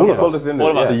 Yeah, Trump pulled us into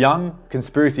it. The young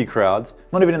conspiracy crowds,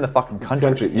 not even in the fucking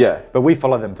country. Yeah. But we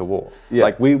follow them to war. Yeah.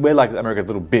 Like we're like America's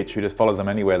little bitch who just follows them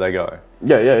anywhere they go.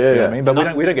 Yeah. You know what I mean?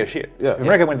 But we don't get shit. Yeah. If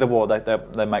America went to war,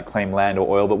 they might claim land or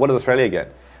oil, but what does Australia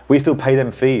get? We still pay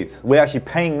them fees. We're actually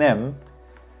paying them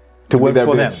to work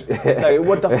for them. Like,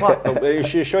 what the fuck?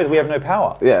 It shows we have no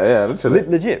power. Yeah, literally.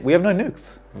 Legit, we have no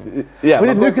nukes. Yeah, we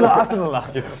need nuclear arsenal now.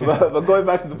 But going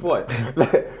back to the point,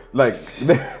 like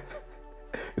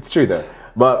it's true though.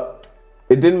 But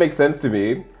it didn't make sense to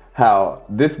me how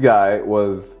this guy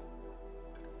was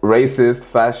racist,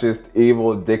 fascist,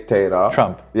 evil dictator.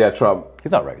 Trump. Yeah, Trump.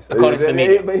 He's not racist. According to the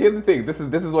media. But here's the thing. This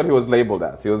is what he was labeled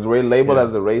as. He was labeled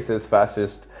as a racist,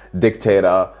 fascist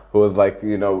dictator who was like,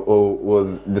 who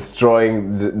was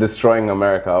destroying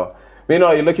America.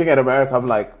 Meanwhile, you're looking at America. I'm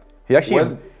like, where's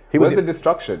the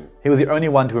destruction? He was the only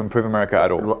one to improve America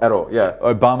at all. At all, yeah.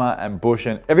 Obama and Bush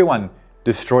and everyone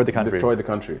destroyed the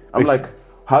country. I'm like,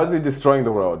 how is he destroying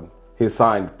the world? He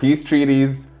signed peace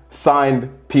treaties.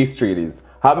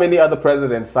 How many other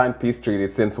presidents signed peace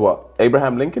treaties since what?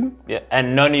 Abraham Lincoln? Yeah,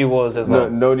 and no new wars as well.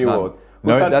 No new wars.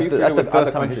 That's the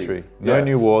first time in history. No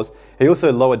new wars. He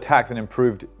also lowered tax and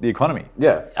improved the economy.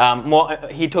 Yeah.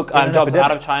 He took jobs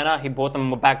out of China. He brought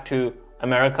them back to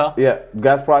America. Yeah.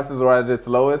 Gas prices were at its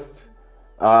lowest.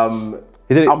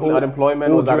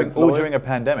 Unemployment was at its lowest. All during a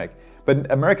pandemic.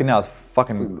 But America now is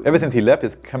fucking, ever since he left,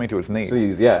 is coming to its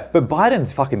knees. Yeah. But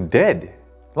Biden's fucking dead.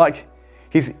 Like,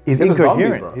 he's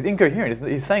incoherent. He's incoherent.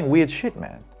 He's saying weird shit,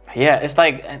 man. Yeah, it's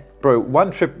like, Bro,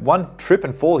 one trip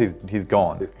and fall, he's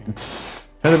gone.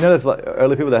 There's like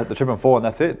early people that trip and fall, and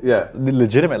that's it. Yeah.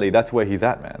 Legitimately, that's where he's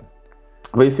at, man.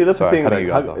 But you see, that's Sorry, the cutting thing.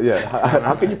 you guys off.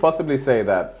 How can you possibly say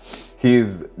that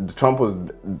Trump was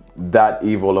that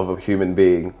evil of a human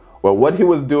being? Well, what he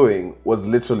was doing was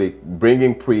literally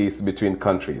bringing peace between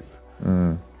countries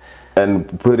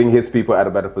and putting his people at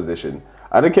a better position.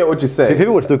 I don't care what you say.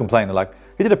 People would still complain. They're like,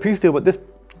 he did a peace deal, but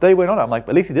they went on it. I'm like,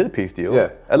 at least he did a peace deal. Yeah,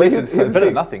 At least it's better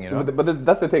than nothing, you know. But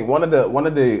that's the thing. One of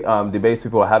the debates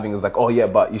people are having is like, oh yeah,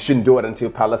 but you shouldn't do it until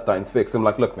Palestine's fixed. I'm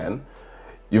like, look, man,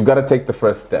 you've got to take the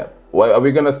first step. Why are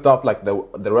we going to stop like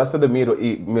the rest of the Middle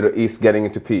East getting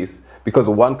into peace because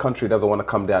one country doesn't want to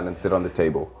come down and sit on the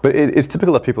table? But it's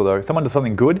typical of people though. Someone does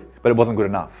something good, but it wasn't good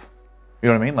enough. You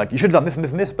know what I mean? Like, you should have done this and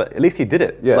this and this, but at least he did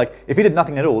it. Yeah. Like, if he did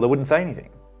nothing at all, they wouldn't say anything.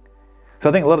 So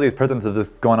I think a lot of these presidents have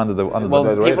just gone under the well,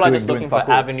 the people are doing just looking for fuck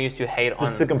all. avenues to hate on.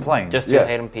 Just to complain. Just to Yeah.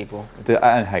 hate on people.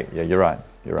 And hate. Yeah, you're right.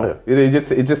 You're right. Yeah.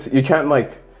 It just you can't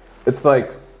like. It's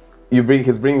like he's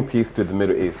bringing peace to the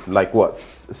Middle East. Like what?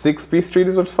 6 peace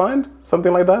treaties were signed,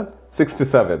 something like that. 6 to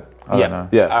 7. I don't know.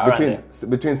 Yeah, Around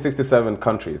between 6 to 7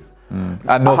 countries.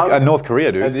 And North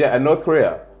Korea, dude. And North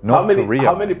Korea. Korea.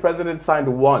 How many presidents signed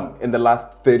one in the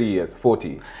last 30 years?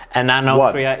 40. And now North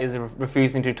One. Korea is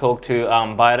refusing to talk to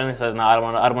Biden. He says, no, I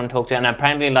don't want to talk to you. And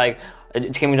apparently, like,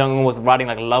 Kim Jong-un was writing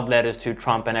like love letters to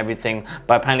Trump and everything.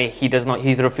 But apparently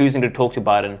he's refusing to talk to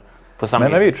Biden for some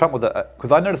reason. Maybe Trump was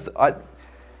because I noticed.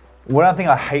 One thing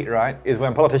I hate, right, is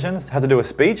when politicians have to do a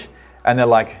speech and they're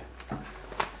like,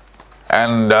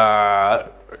 and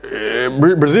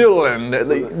Brazil, and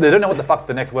they don't know what the fuck's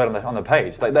the next word on the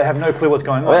page. Like, they have no clue what's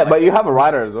going on. Oh, yeah, Like, but you have a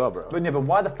writer as well, bro. but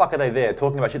why the fuck are they there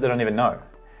talking about shit they don't even know?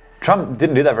 Trump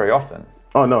didn't do that very often.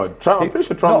 Oh no, Trump. I'm pretty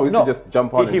sure Trump used to just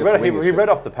jump on. He read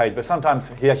off the page, but sometimes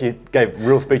he actually gave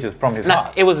real speeches from his No,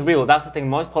 heart. it was real. That's the thing.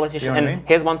 Most politicians, You know what I and mean?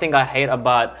 here's one thing I hate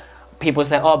about people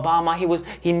say, oh, Obama,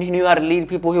 he knew how to lead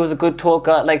people. He was a good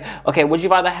talker. Like, okay, would you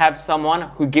rather have someone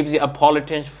who gives you a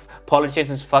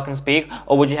politician's fucking speak,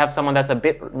 or would you have someone that's a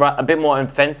bit more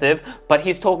offensive, but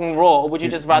he's talking raw, or would you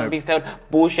just rather be felt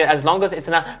bullshit as long as it's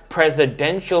in a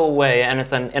presidential way and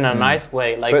it's in a nice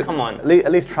way? Like, But come on.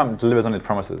 At least Trump delivers on his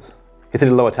promises. He said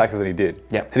he'd lower taxes and he did.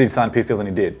 Yeah. He said he'd sign peace deals and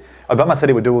he did. Obama said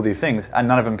he would do all these things and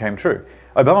none of them came true.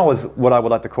 Obama was what I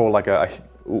would like to call like a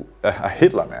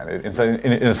Hitler, man,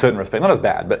 in a certain respect. Not as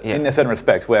bad, but in a certain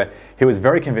respects where he was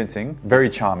very convincing, very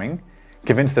charming,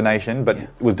 convinced the nation, but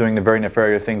was doing the very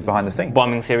nefarious things behind the scenes.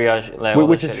 Bombing Syria. Like,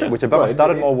 Which is true, which Obama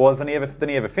started more wars than he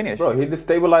ever finished. Bro, he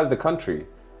destabilized the country.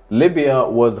 Libya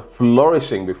was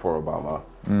flourishing before Obama.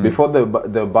 Before the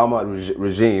Obama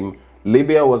regime,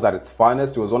 Libya was at its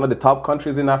finest. It was one of the top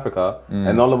countries in Africa,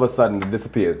 and all of a sudden it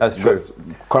disappears. That's true. Just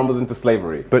crumbles into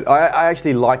slavery. But I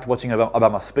actually liked watching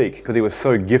Obama speak because he was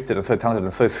so gifted and so talented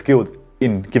and so skilled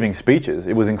in giving speeches.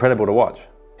 It was incredible to watch.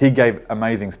 He gave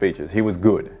amazing speeches. He was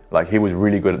good. Like, he was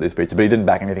really good at these speeches, but he didn't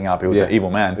back anything up. He was an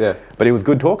evil man. Yeah. But he was a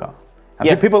good talker.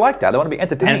 And people like that. They want to be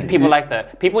entertained. And people like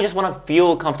that. People just want to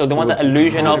feel comfortable. They want the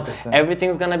illusion 100%. Of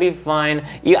everything's going to be fine.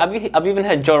 I've even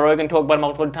heard Joe Rogan talk about it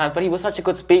multiple times, but he was such a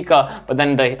good speaker. But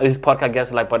then his podcast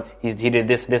guests are like, but he did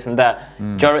this and that.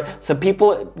 So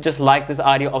people just like this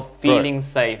idea of feeling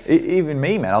safe. Even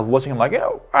me, man. I was watching him like,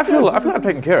 I feel I'm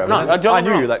taken care of. No, I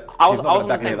knew like I was on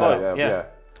the same boat. Yeah.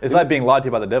 It's like being lied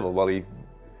to by the devil while he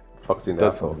fucks you in the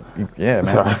asshole. Yeah,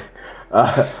 man.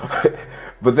 Sorry.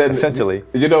 But then, essentially,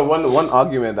 you know, one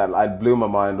argument that blew my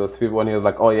mind was people when he was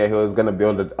like, "Oh yeah, he was gonna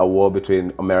build a wall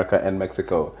between America and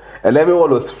Mexico," and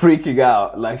everyone was freaking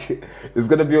out. Like, he's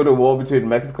gonna build a wall between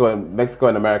Mexico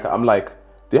and America. I'm like,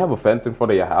 do you have a fence in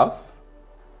front of your house?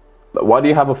 Why do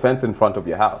you have a fence in front of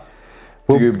your house?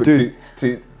 Well,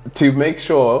 to make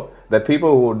sure that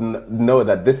people would know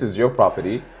that this is your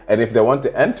property. And if they want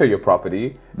to enter your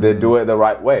property, they do it the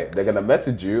right way. They're going to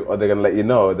message you or they're going to let you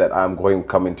know that I'm going to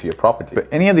come into your property. But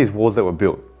any of these walls that were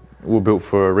built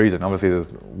for a reason. Obviously,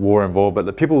 there's war involved, but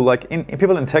the people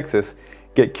people in Texas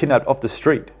get kidnapped off the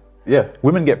street. Yeah.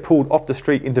 Women get pulled off the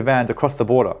street into vans across the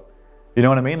border. You know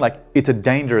what I mean? Like, it's a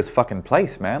dangerous fucking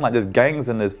place, man. Like, there's gangs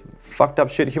and there's fucked up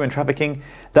shit, human trafficking.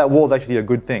 That wall's actually a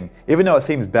good thing. Even though it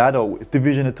seems bad, or it's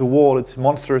division, it's a wall, it's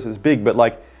monstrous, it's big, but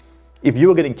like, if you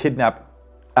were getting kidnapped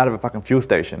out of a fucking fuel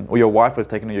station, or your wife was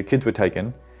taken, or your kids were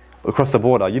taken across the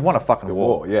border, you'd want a fucking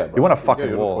wall. Yeah, you want a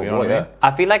fucking wall. You know what I mean?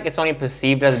 I feel like it's only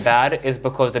perceived as bad is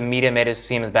because the media made it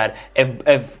seem as bad.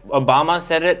 If Obama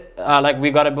said it, like,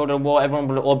 we got to build a wall, everyone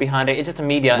will all behind it. It's just the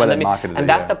media, Well, and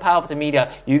that's the power of the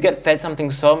media. You get fed something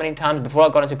so many times. Before I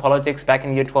got into politics back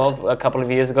in year 12, a couple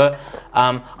of years ago,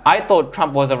 I thought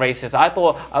Trump was a racist. I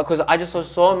thought because I just saw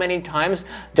so many times,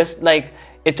 just like,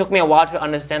 it took me a while to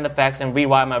understand the facts and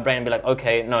rewire my brain and be like,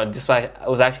 okay, no, this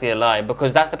was actually a lie.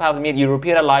 Because that's the power of the media. You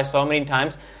repeat a lie so many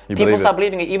times, people start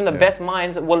believing it. Even the best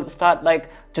minds will start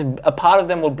just a part of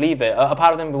them will believe it. A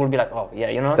part of them will be like, oh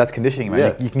yeah, That's conditioning,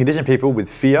 man. You can condition people with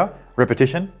fear,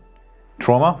 repetition,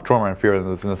 trauma and fear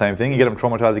is the same thing. You get them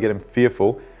traumatized, you get them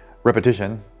fearful,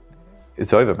 repetition.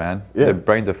 It's over, man. Yeah. Their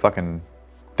brains are fucking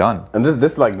done. And this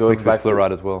goes back to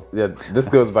fluoride as well. Yeah, this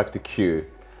goes back to Q.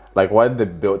 Why they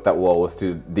built that wall was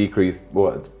to decrease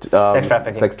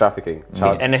sex trafficking,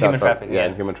 and human trafficking. Yeah,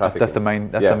 and human trafficking. That's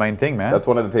the main thing, man. That's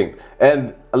one of the things.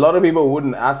 And a lot of people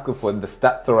wouldn't ask for the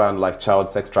stats around child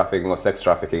sex trafficking or sex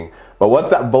trafficking. But once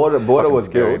that border was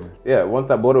built, once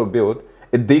that border was built,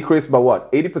 it decreased by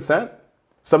what? 80%?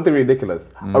 Something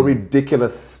ridiculous. A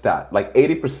ridiculous stat.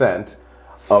 80%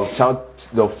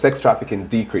 of sex trafficking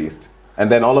decreased,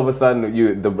 and then all of a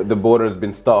sudden the border has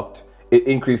been stopped. It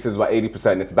increases by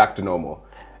 80%. It's back to normal,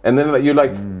 and then you're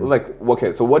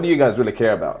okay. So what do you guys really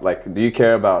care about? Do you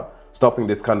care about stopping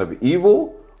this kind of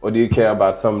evil, or do you care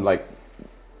about some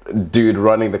dude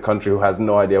running the country who has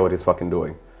no idea what he's fucking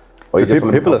doing? Or you just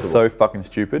people are so fucking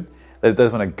stupid. They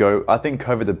just want to go. I think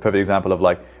COVID's a perfect example of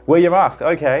wear your mask,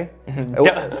 okay?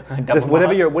 Just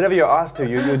whatever you're asked to,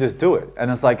 you'll just do it,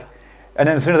 and it's and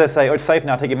then as soon as they say, oh, it's safe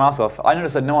now, take your mask off, I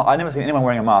noticed that I never seen anyone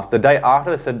wearing a mask. The day after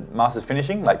they said mask is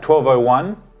finishing,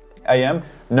 12:01 a.m.,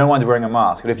 no one's wearing a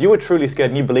mask. But if you were truly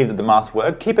scared and you believe that the mask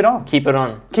worked, keep it on. Keep it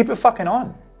on. Keep it fucking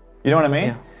on. You know what I mean?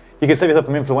 Yeah. You can save yourself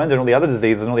from influenza and all the other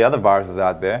diseases and all the other viruses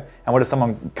out there. And what if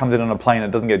someone comes in on a plane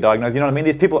and doesn't get diagnosed? You know what I mean?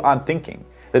 These people aren't thinking.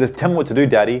 They just tell me what to do,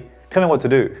 daddy. Tell me what to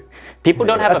do. People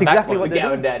don't have That's a exactly backbone. what they're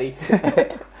doing.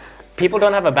 Daddy. People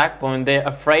don't have a backbone. They're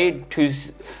afraid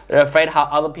how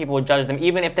other people will judge them.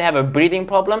 Even if they have a breathing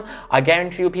problem, I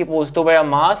guarantee you people will still wear a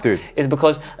mask. Dude. Is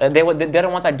because they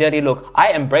don't want that dirty look.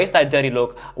 I embrace that dirty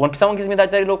look. When someone gives me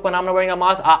that dirty look when I'm not wearing a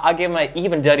mask, I give them an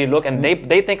even dirty look, and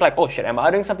they think oh shit, am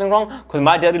I doing something wrong? Because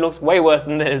my dirty look's way worse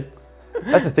than this.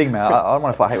 That's the thing, man. I don't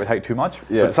want to fight hate with hate too much,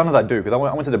 but sometimes I do, because I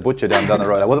went to the butcher down the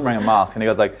road. I wasn't wearing a mask, and he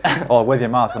goes oh, where's your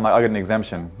mask? I'm I got an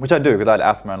exemption, which I do, because I had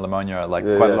asthma and pneumonia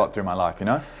quite a lot through my life,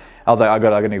 I was I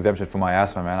got an exemption for my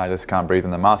asthma, man. I just can't breathe in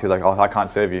the mask. He was oh, I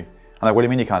can't serve you. I'm what do you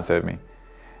mean you can't serve me?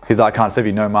 He's I can't serve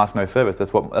you, no mask, no service.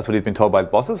 That's what he's been told by his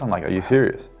bosses. I'm are you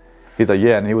serious? He's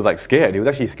yeah, and he was scared. He was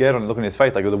actually scared on looking at his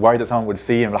face, he was worried that someone would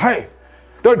see him. Hey,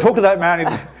 don't talk to that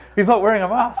man. He's not wearing a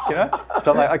mask,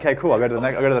 So I'm okay, cool. I go to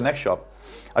the next shop.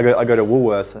 I go to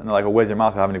Woolworths, and they're where's your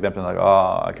mask? I have an exemption. I'm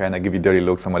oh, okay, and they give you dirty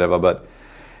looks and whatever. But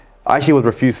I actually was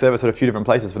refused service at a few different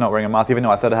places for not wearing a mask, even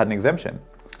though I said I had an exemption.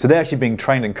 So they're actually being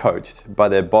trained and coached by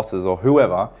their bosses or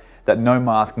whoever that no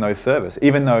mask, no service,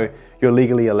 even though you're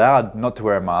legally allowed not to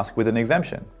wear a mask with an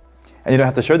exemption. And you don't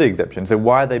have to show the exemption. So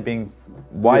why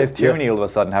is tyranny all of a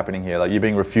sudden happening here? You're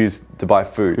being refused to buy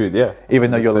food,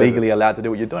 even though you're legally allowed to do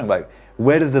what you're doing.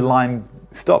 Where does the line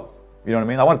stop? You know what I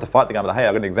mean? I wanted to fight the guy, but hey,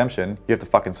 I got an exemption. You have to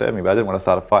fucking serve me, but I didn't want to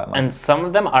start a fight. And some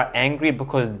of them are angry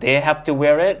because they have to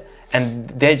wear it, and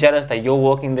they're jealous that you're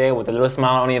walking there with a little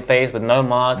smile on your face, with no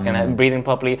mask and breathing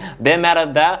properly. They're mad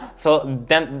at that, so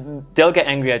then they'll get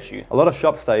angry at you. A lot of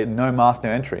shops say no mask,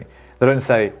 no entry. They don't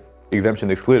say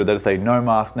exemption excluded. They just say no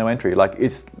mask, no entry.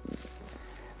 It's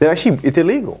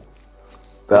illegal.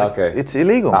 Okay. It's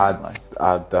illegal. I've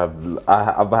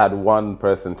had one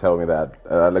person tell me that,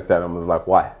 and I looked at him and was like,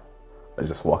 why? I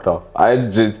just walked off. I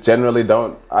just generally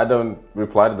don't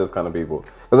reply to those kind of people.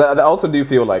 Because I also do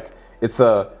feel it's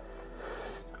a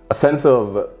sense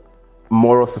of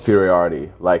moral superiority.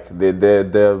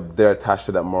 They're attached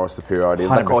to that moral superiority.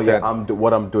 It's 100%. oh yeah,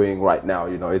 what I'm doing right now.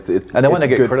 It's and then when they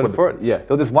get credit for it, yeah.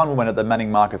 There was this one woman at the Manning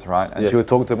Markets, right? And she was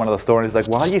talking to one of the stores, and he's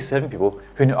why are you serving people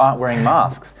who aren't wearing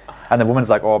masks? And the woman's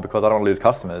oh, because I don't want to lose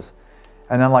customers.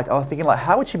 And I'm I was thinking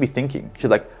how would she be thinking?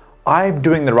 She's I'm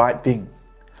doing the right thing.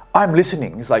 I'm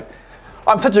listening. It's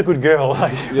I'm such a good girl.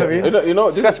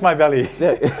 Scratch my belly.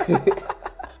 Yeah.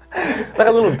 Like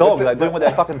a little dog, doing what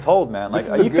they're fucking told, man.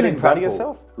 Are you feeling proud of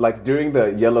yourself? During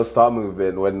the Yellow Star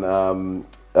movement, when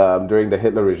during the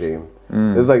Hitler regime,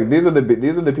 it's these are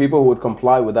the people who would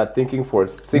comply without thinking for a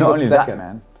single second. Not only that,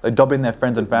 man. They dob in their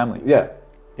friends and family. Yeah.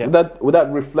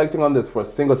 Without reflecting on this for a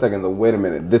single second, wait a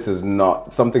minute,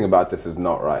 something about this is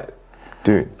not right.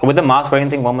 Dude. With the mask wearing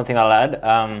thing, one more thing I'll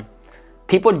add.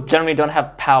 People generally don't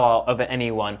have power over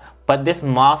anyone, but this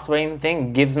mask wearing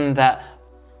thing gives them that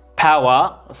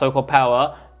power, so-called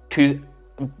power, to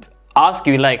ask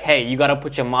you hey, you gotta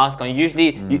put your mask on.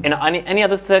 Usually, in any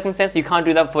other circumstance, you can't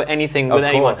do that for anything with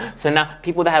anyone. So now,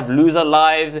 people that have loser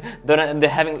lives, they're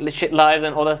having shit lives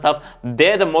and all that stuff,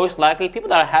 they're the most likely. People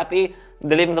that are happy,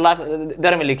 they're living the life, they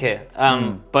don't really care.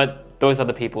 But those are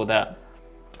the people that...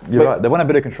 You're right. They want a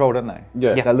bit of control, don't they?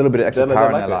 Yeah. Yeah. That little bit of extra They power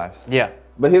in like their it. lives. Yeah.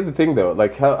 But here's the thing, though.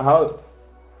 Like,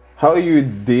 how you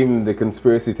deem the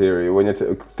conspiracy theory when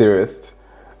you're theorist,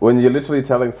 when you're literally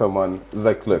telling someone, it's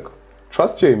like, look,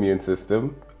 trust your immune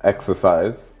system,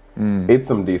 exercise, eat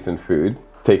some decent food,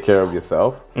 take care of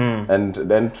yourself, and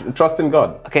then trust in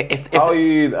God. Okay, if How are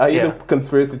you yeah. the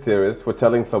conspiracy theorist for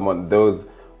telling someone those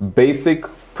basic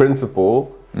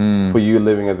principle for you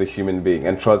living as a human being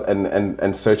and trust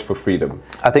and search for freedom?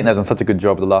 I think they've done such a good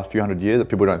job the last few hundred years that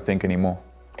people don't think anymore.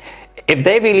 If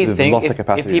they really They've think, lost the if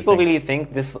capacity to people think. really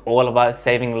think this is all about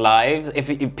saving lives, if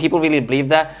people really believe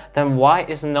that, then why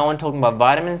is no one talking about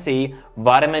vitamin C,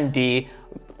 vitamin D,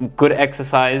 good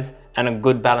exercise, and a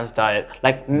good balanced diet?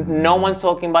 Like, no one's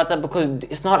talking about that because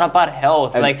it's not about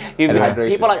health. And- like, and hydration.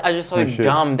 people are just so They should.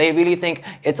 dumb. They really think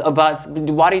it's about.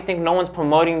 Why do you think no one's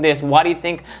promoting this? Why do you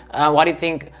think?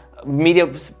 Media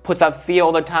puts out fear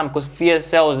all the time? Because fear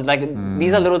sells. Like,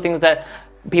 these are little things that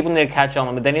people need to catch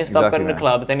on. But they need to stop Exactly, going to man.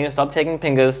 clubs. They need to stop taking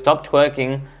fingers, stop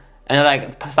twerking, and like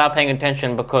start paying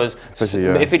attention. Because Especially,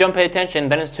 yeah. if you don't pay attention,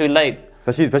 then it's too late.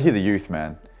 Especially the youth,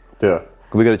 man. Yeah.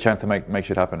 We got a chance to make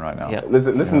shit happen right now. Yeah.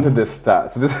 Listen to this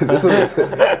stat. So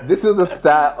this was a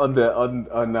stat on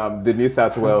the New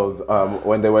South Wales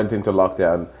when they went into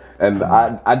lockdown, and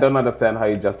I don't understand how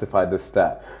you justify this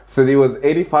stat. So there was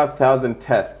 85,000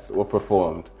 tests were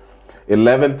performed,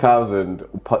 11,000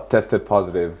 tested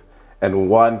positive, and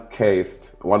one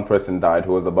person died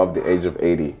who was above the age of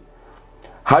 80.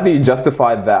 How do you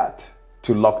justify that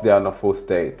to lock down a full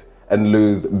state and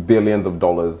lose billions of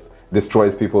dollars?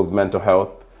 Destroys people's mental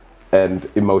health and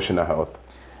emotional health.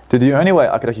 The only way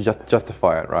I could actually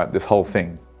justify it, right, this whole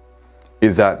thing,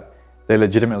 is that they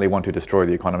legitimately want to destroy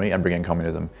the economy and bring in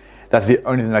communism. That's the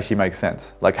only thing that actually makes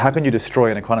sense. Like, how can you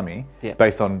destroy an economy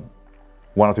based on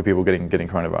one or two people getting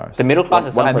coronavirus? The middle class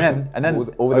is One suffering. person and then who was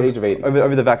over the age of 80.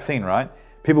 Over the vaccine, right?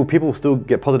 People still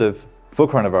get positive for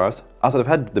coronavirus after they've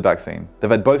had the vaccine. They've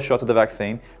had both shots of the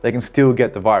vaccine. They can still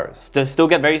get the virus. They still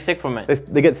get very sick from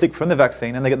it. They get sick from the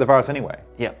vaccine and they get the virus anyway.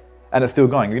 Yeah. And it's still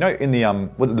going. You know, in the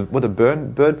what the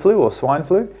bird flu or swine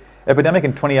flu epidemic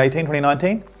in 2018,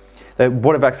 2019, they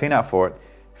brought a vaccine out for it.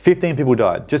 15 people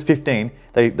died. Just 15.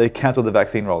 They cancelled the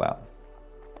vaccine rollout.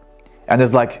 And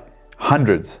there's like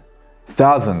hundreds,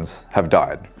 thousands have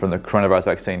died from the coronavirus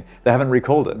vaccine. They haven't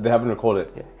recalled it. They haven't recorded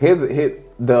it. Here,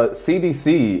 the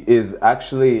CDC is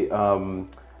actually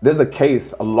there's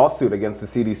a lawsuit against the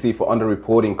CDC for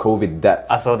underreporting COVID deaths.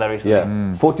 I saw that recently.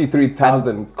 Yeah,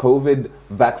 43,000 COVID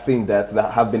vaccine deaths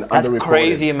that have been That's underreported.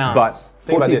 crazy amounts. But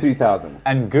think about this. 43,000.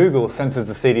 And Google censors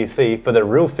the CDC for the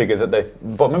real figures that they.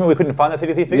 But remember, we couldn't find the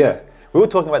CDC figures. Yeah. We were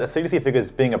talking about the CDC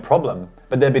figures being a problem,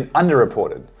 but they've been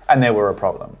underreported, and they were a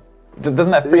problem.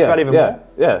 Doesn't that freak out even more?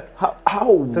 Yeah. How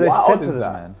So they wild censor is them,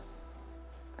 that? man.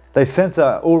 They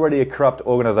censor already a corrupt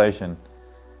organization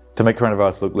to make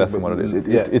coronavirus look less than what it is.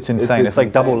 It's insane. It's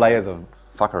like double insane. layers of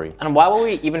fuckery. And why were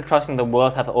we even trusting the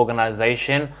World Health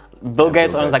Organization? Bill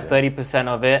Gates owns like Gates, 30%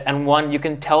 of it, and you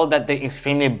can tell that they're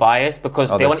extremely biased because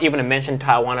they won't even mention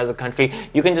Taiwan as a country.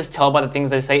 You can just tell by the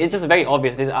things they say. It's just very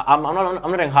obvious. I'm not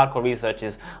doing hardcore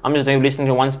researches. I'm just listening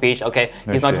to one speech. Okay,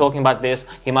 he's not talking about this.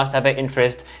 He must have an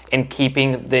interest in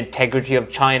keeping the integrity of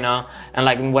China, and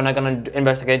like we're not going to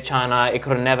investigate China. It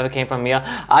could have never came from here.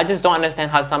 I just don't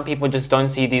understand how some people just don't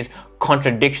see these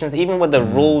contradictions, even with the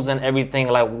rules and everything.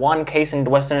 Like one case in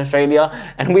Western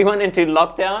Australia, and we went into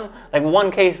lockdown. Like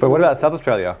one case. But what about South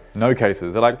Australia? No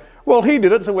cases. They're like, well, he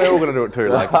did it, so we're all going to do it too.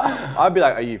 Like, I'd be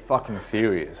like, are you fucking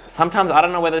serious? Sometimes I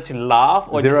don't know whether to laugh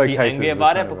or Zero just be cases angry of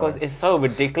about it because coronavirus. it's so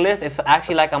ridiculous. It's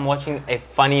actually like I'm watching a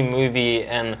funny movie,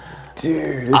 and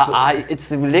Dude, it's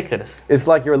ridiculous. it's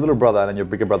like you're a little brother and then your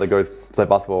bigger brother goes to play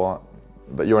basketball,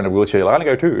 but you're in a wheelchair. You're like, I'm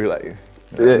going to go too. Like,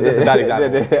 that's a bad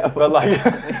example. But like,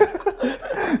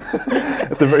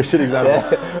 it's a very shitty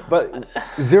example. But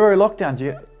zero lockdowns.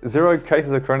 Zero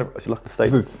cases of coronavirus. You lock the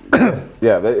states.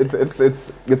 Yeah, but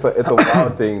it's a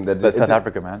wild thing that That's South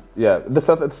Africa, man. Yeah,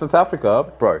 South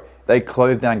Africa. Bro, they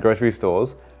closed down grocery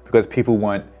stores because people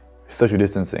weren't social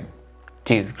distancing.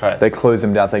 Jesus Christ. They closed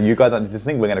them down, saying, you guys aren't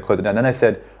distancing, we're going to close it down. Then they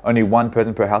said only one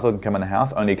person per household can come in the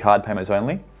house, only card payments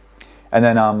only. And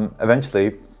then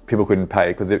eventually people couldn't pay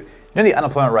because the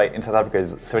unemployment rate in South Africa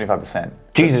is 75%.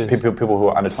 Jesus. People who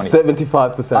are under 20.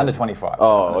 75%. Under 25.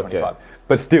 Oh, under okay. 25.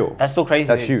 But still. That's still crazy.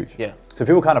 That's huge. Yeah. So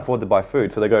people can't afford to buy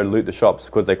food, so they go loot the shops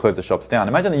because they close the shops down.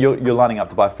 Imagine that you're lining up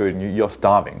to buy food and you're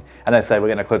starving, and they say we're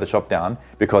going to close the shop down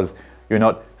because you're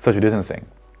not social distancing,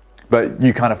 but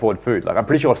you can't afford food. Like I'm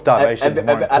pretty sure starvation is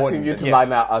more and important. asking you to than-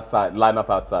 line up outside. Line up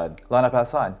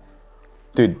outside.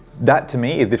 Dude, that to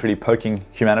me is literally poking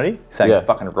humanity, saying,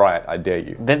 fucking riot, I dare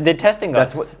you. They're testing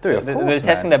us. That's what, dude, of course, they're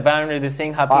testing the boundaries, they're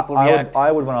seeing how people react.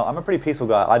 I would want to, I'm a pretty peaceful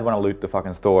guy. I'd want to loot the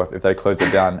fucking store if they closed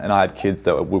it down and I had kids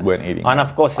that weren't eating. And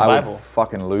of course, survival. I would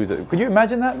fucking lose it. Could you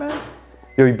imagine that, man?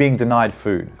 You're being denied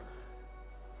food.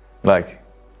 Like,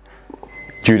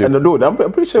 due to... And dude, I'm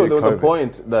pretty sure there was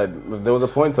COVID. a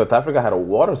point South Africa had a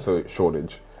water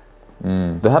shortage.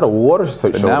 They had a water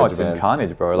shortage. But now it's in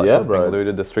carnage, bro. Like, it's being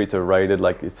looted, the streets are raided,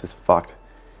 like, it's just fucked.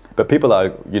 But people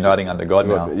are uniting under God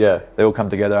now. Yeah. They all come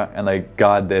together and they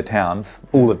guard their towns.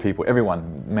 All the people,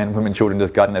 everyone, men, women, children,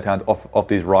 just guarding their towns off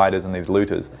these rioters and these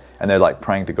looters. And they're like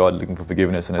praying to God, looking for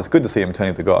forgiveness. And it's good to see them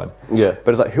turning to God. Yeah.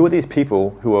 But it's like, who are these people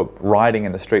who are rioting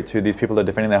in the streets? Who are these people that are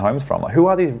defending their homes from? Like, who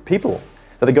are these people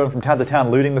that are going from town to town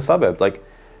looting the suburbs? Like,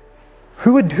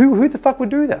 who the fuck would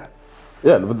do that?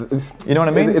 Yeah, but you know what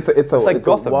I mean? It's like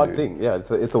Gotham, a wild thing. Yeah,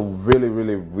 it's a really,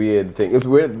 really weird thing. It's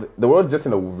weird. The world's just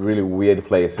in a really weird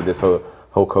place to this whole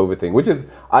COVID thing, which is,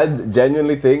 I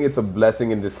genuinely think it's a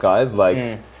blessing in disguise.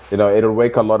 Like, you know, it'll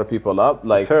wake a lot of people up.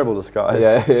 Like, terrible disguise.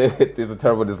 Yeah, it is a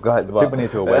terrible disguise. But people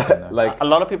need to awaken. Like, a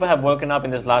lot of people have woken up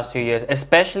in this last 2 years,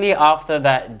 especially after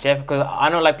that because I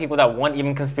know like people that weren't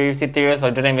even conspiracy theorists or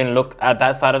didn't even look at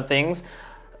that side of things.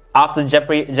 After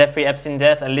Jeffrey Epstein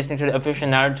death and listening to the official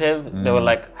narrative, they were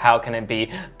like, how can it be?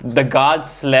 The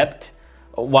guards slept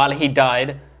while he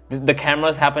died. The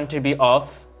cameras happened to be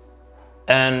off.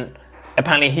 And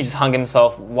apparently he just hung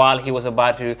himself while he was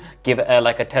about to give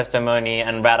a testimony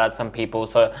and rat out some people.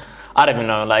 So I don't even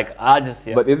know. Like, I just...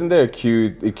 Yeah. But isn't there a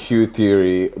Q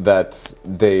theory that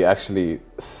they actually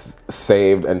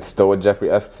saved and stole Jeffrey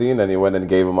Epstein and he went and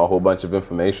gave him a whole bunch of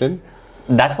information?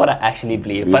 That's what I actually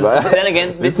believe. But then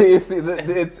again,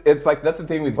 it's like, that's the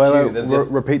thing with Q.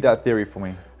 Repeat that theory for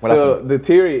me. The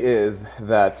theory is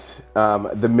that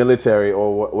the military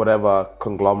or whatever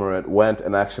conglomerate went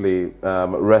and actually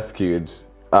rescued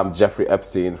Jeffrey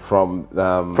Epstein from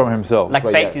himself. Like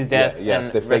faked his death.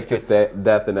 They faked his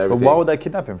death and everything. But why would they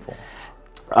kidnap him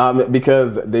for?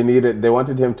 Because they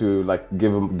wanted him to like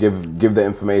give the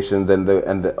informations and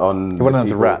on. He wanted him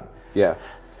to rat. Yeah.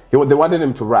 They wanted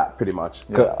him to rap, pretty much,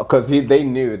 because they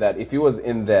knew that if he was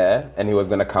in there and he was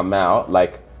going to come out,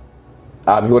 like,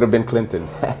 he would have been Clinton.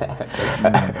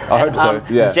 I hope so.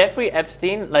 Yeah. Jeffrey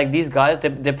Epstein, like these guys,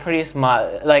 they're pretty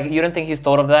smart. Like, you don't think he's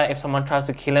thought of that if someone tries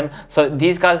to kill him? So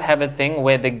these guys have a thing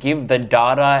where they give the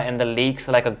data and the leaks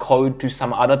like a code to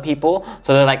some other people.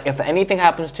 So they're like, if anything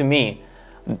happens to me,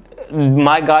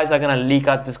 my guys are going to leak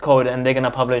out this code and they're going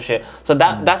to publish it. So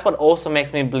that's what also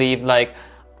makes me believe, like,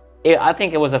 I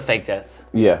think it was a fake death.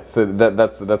 Yeah, so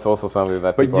that's also something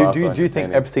that. But do you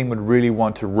think Epstein would really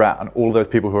want to rat on all those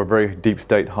people who are very deep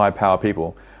state, high power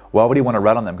people? Why would he want to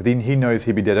rat on them? Because he knows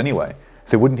he'd be dead anyway.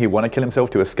 So wouldn't he want to kill himself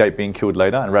to escape being killed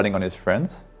later and ratting on his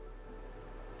friends?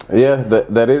 Yeah,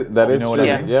 that is true.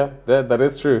 I mean? Yeah, that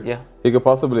is true. Yeah, he could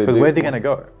possibly. Because where's he going to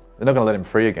go? They're not going to let him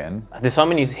free again. There's so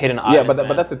many hidden islands. Yeah,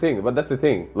 but that's the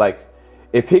thing. Like,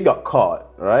 if he got caught,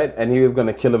 right, and he was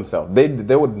gonna kill himself, they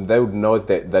would know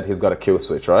that he's got a kill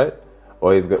switch, right,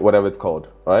 or he's got whatever it's called,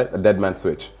 right, a dead man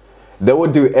switch. They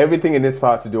would do everything in his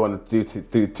power to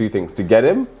do two things: to get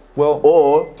him,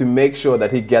 or to make sure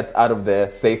that he gets out of there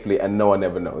safely and no one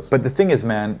ever knows. But the thing is,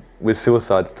 man, with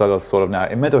suicide sort of now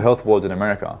in mental health wards in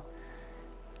America,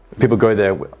 people go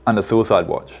there under suicide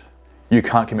watch. You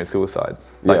can't commit suicide.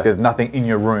 Like, there's nothing in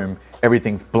your room.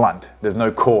 Everything's blunt. There's no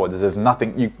cords. There's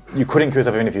nothing. You couldn't kill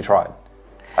yourself even if you tried.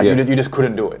 You just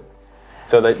couldn't do it.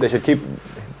 So they should keep.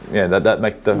 Yeah, that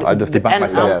makes I just debunk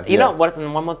myself. You know what's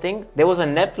one more thing? There was a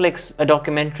Netflix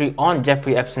documentary on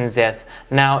Jeffrey Epstein's death.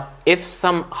 Now, if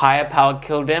some higher power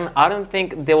killed him, I don't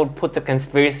think they would put the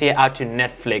conspiracy out to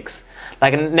Netflix.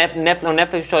 Like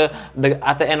Netflix show,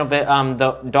 at the end of it,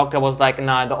 the doctor was like,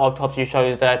 nah, the autopsy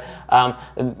shows that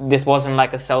this wasn't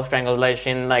like a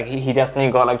self-strangulation. Like he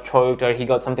definitely got like choked or he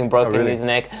got something broken in his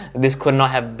neck. This could not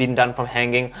have been done from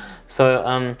hanging.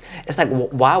 So it's like,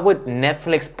 why would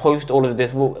Netflix post all of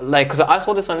this? Like, because I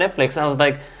saw this on Netflix and I was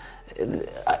like,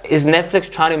 is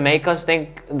Netflix trying to make us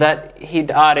think that he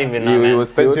died? I don't even know.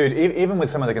 But dude, even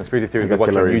with some of the conspiracy theories I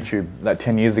watched on YouTube like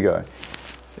 10 years ago,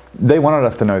 they wanted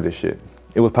us to know this shit.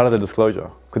 It was part of the disclosure.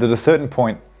 Because at a certain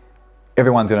point,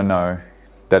 everyone's going to know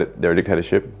that they're a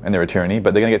dictatorship and they're a tyranny,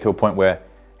 but they're going to get to a point where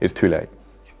it's too late.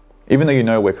 Even though you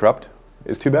know we're corrupt,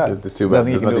 it's too bad. It's too bad.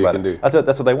 There's nothing you can do about it.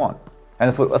 That's what they want. And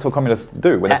that's what communists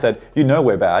do. When they said, you know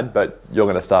we're bad, but you're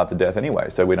going to starve to death anyway,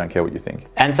 so we don't care what you think.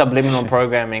 And subliminal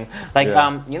programming. Like,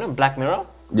 you know Black Mirror?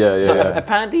 Yeah. So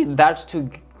apparently that's to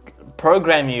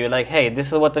program you like, hey, this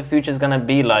is what the future is gonna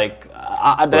be like.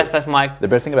 That's my. The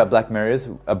best thing about Black Mirror is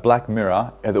a black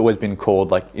mirror has always been called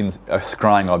like a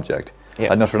scrying object. Yeah.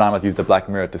 Like Nostradamus used the black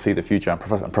mirror to see the future and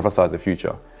prophesize the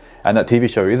future, and that TV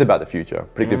show is about the future,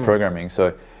 predictive programming.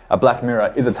 So a black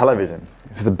mirror is a television.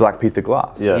 It's a black piece of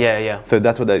glass. Yeah. So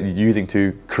that's what they're using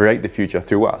to create the future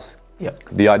through us. Yep.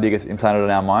 The idea gets implanted in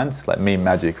our minds, like meme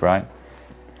magic, right?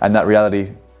 And that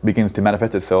reality begins to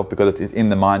manifest itself because it's in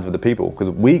the minds of the people, because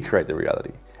we create the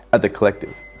reality as a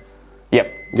collective. Yep.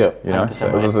 Yeah. You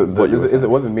know?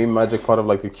 Wasn't meme magic part of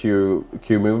like the Q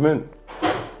movement?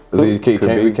 It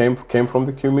came from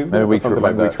the Q movement. Maybe we create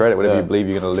it. Whatever you Yeah. believe,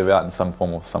 you're going to live out in some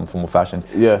form of fashion.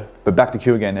 Yeah. But back to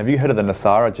Q again. Have you heard of the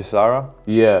Jasara?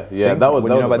 Yeah. Thing? That was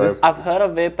Would you know about very, this? I've heard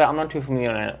of it, but I'm not too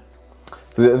familiar on it.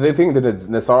 So they think that the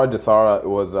Nisara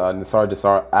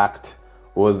Jasara Act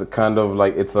was kind of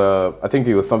like I think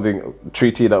it was something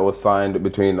treaty that was signed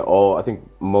between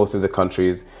most of the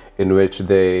countries, in which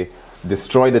they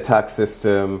destroyed the tax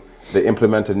system. They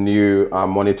implement a new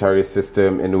monetary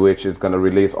system in which is going to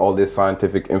release all this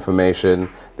scientific information.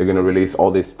 They're going to release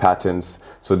all these patents,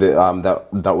 so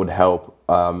that would help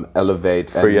elevate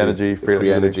free energy,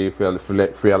 free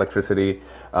electricity.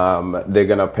 They're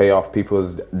going to pay off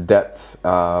people's debts.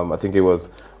 I think it was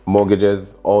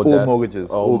mortgages, all mortgages,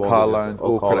 all car loans,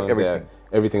 all credit, everything.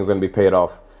 Yeah, everything's going to be paid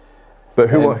off. But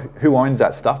who owns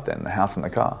that stuff then? The house and the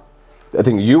car? I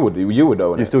think you would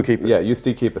own it. You still keep it. Yeah, you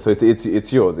still keep it. So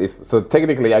it's yours. So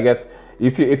technically, I guess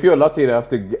if you're lucky enough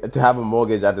to have a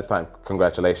mortgage at this time,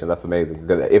 congratulations. That's amazing.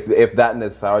 If that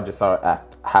Nisara Jasara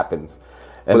Act happens,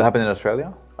 Will it happen in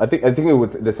Australia? I think it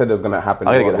would. They said it was going to happen.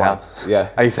 I gotta get a house. Yeah,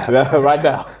 ASAP. Yeah, right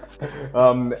now.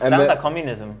 Sounds like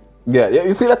communism. Yeah.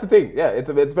 You see, that's the thing. Yeah,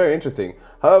 it's very interesting.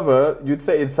 However, you'd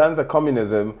say it sounds like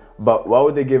communism, but why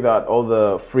would they give out all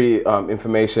the free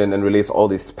information and release all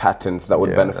these patents that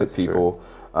would benefit people?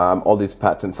 All these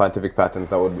scientific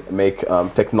patents that would make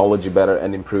technology better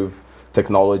and improve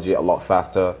technology a lot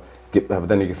faster.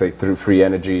 Then you can say through free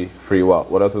energy, free what?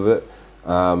 What else was it?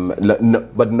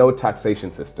 But no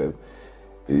taxation system.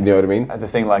 You know what I mean? That's the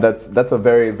thing. Like that's a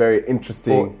very, very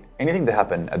interesting. For anything to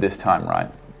happen at this time,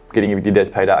 right? Getting your debts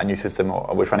paid out, a new system,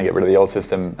 or we're trying to get rid of the old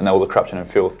system and all the corruption and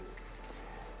filth.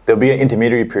 There'll be an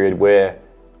intermediary period where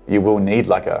you will need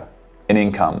like an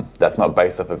income that's not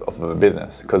based off of a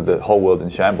business, because the whole world's in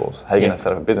shambles. How are you going to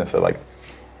set up a business? So like,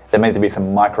 there may need to be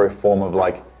some micro form of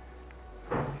like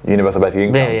universal basic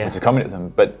income, which is communism,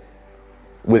 but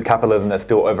with capitalism that's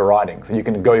still overriding. So you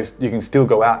can still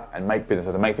go out and make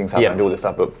businesses and make things happen and do all this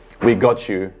stuff, but we got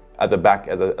you at the back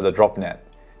as a drop net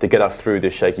to get us through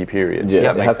this shaky period.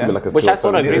 Yeah, it has to be like a which I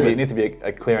sort of agree with. It needs to be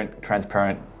a clear and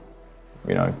transparent,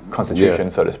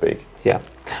 constitution, so to speak. Yeah,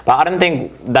 but I don't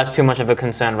think that's too much of a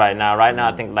concern right now. Right now,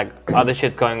 I think like other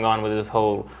shit's going on with this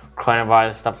whole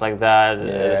coronavirus stuff like that.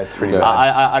 Yeah, it's really bad.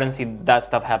 I don't see that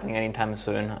stuff happening anytime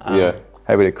soon. Yeah.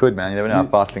 Hey, but it could, man. You never know how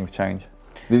fast things change.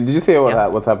 Did you see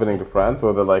what's happening to France,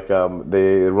 where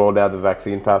they rolled out the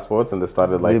vaccine passports and they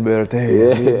started like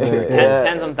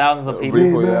Tens and thousands of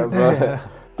people.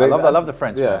 I love the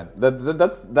French, man.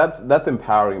 That's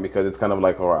empowering, because it's kind of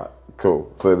like, all right,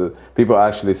 cool. So the people are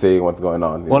actually seeing what's going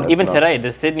on. Well, even today,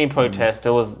 the Sydney protest,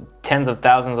 there was tens of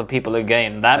thousands of people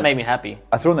again. That made me happy.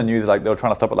 I saw on the news like they were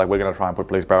trying to stop it. Like, we're going to try and put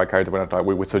police barricades.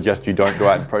 We would suggest you don't go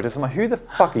out and protest. I'm like, who the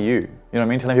fuck are you? You know what I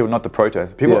mean? Telling people not to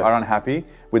protest. People are unhappy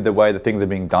with the way that things are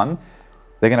being done.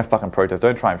 They're going to fucking protest.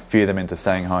 Don't try and fear them into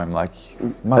staying home. Like,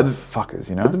 motherfuckers,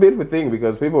 you know? It's a beautiful thing,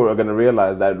 because people are going to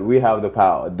realize that we have the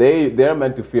power. They're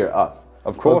meant to fear us.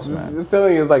 Of course, man. Just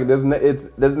telling you, it's like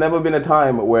there's never been a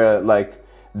time where like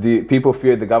the people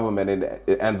fear the government and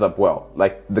it ends up well.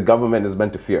 Like, the government is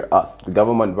meant to fear us. The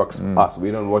government works for us. We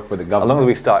don't work for the government. As long as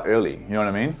we start early, you know what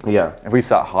I mean? Yeah. If we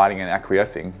start hiding and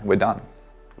acquiescing, we're done.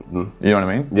 You know what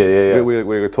I mean? Yeah. We're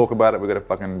going to talk about it. We're going to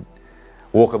fucking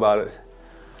walk about it.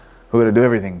 We're going to do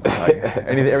everything. Like,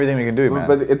 everything we can do, man.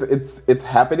 But it's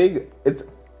happening. It's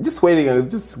just waiting. I'm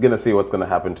just going to see what's going to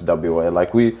happen to WA.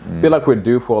 Like, we feel like we're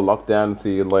due for a lockdown.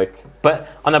 See, like... But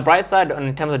on the bright side,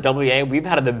 in terms of WA, we've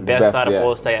had the best side of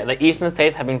all states. The eastern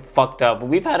states have been fucked up.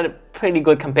 We've had it pretty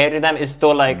good compared to them. It's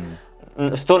still like...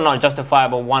 Still not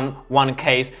justifiable. One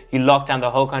case, you lock down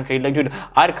the whole country. Like, dude,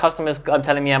 I had customers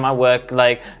telling me at my work,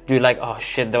 like, dude, like, oh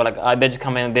shit, they were like, they just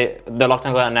come in. The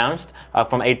lockdown got announced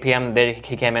from 8 p.m.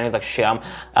 He came in. He was like, shit, I'm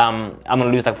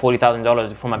gonna lose like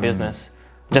 $40,000 for my business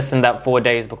just in that 4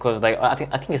 days, because like I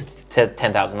think it's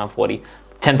 10,000, not 40,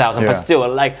 10,000, but still,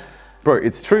 like, bro,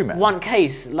 it's true, man. One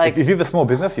case, like, if you have a small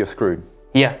business, you're screwed.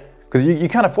 Yeah. Because you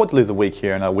can't afford to lose a week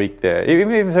here and a week there.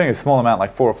 Even if it's only a small amount,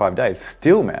 like 4 or 5 days,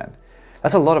 still, man.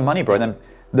 That's a lot of money, bro. And then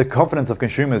the confidence of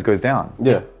consumers goes down.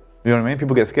 Yeah. You know what I mean?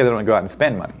 People get scared, they don't want to go out and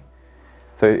spend money.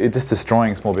 So it's just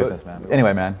destroying small business, man.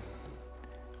 Anyway, man,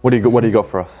 what do you got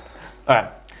for us? All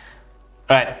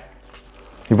right.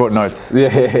 You brought notes. Yeah.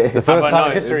 The first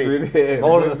time in notes. history, Really,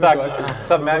 all of the fact,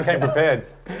 some man came prepared.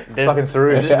 Fucking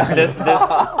Saruj.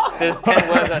 There's 10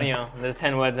 words on here. There's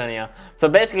 10 words on here. So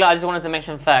basically, I just wanted to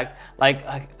mention fact.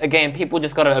 Like, again, people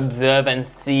just got to observe and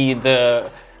see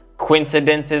the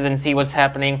coincidences and see what's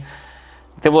happening.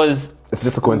 It's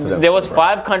just a coincidence. There was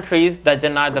 5 countries that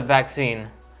denied the vaccine.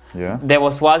 Yeah. There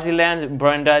was Swaziland,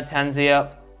 Burundi,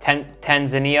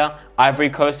 Tanzania, Ivory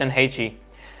Coast, and Haiti.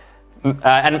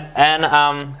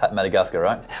 At Madagascar,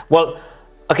 right? Well,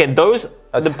 okay, That's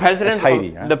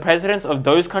Haiti, right? the presidents of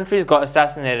those countries got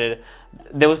assassinated.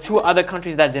 There was 2 other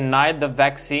countries that denied the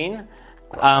vaccine,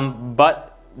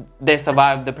 but they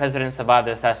survived. The president survived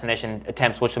the assassination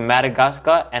attempts, which were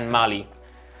Madagascar and Mali.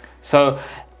 So,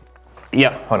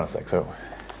 yeah. Hold on a sec. So,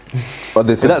 But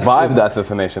they survived the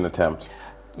assassination attempt.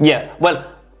 Yeah. Well,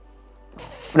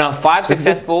 no, 5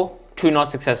 successful, 2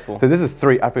 not successful. so this is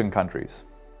 3 African countries.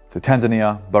 So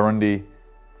Tanzania, Burundi,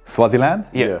 Swaziland.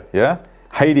 Yeah.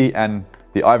 Haiti and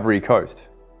the Ivory Coast.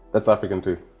 That's African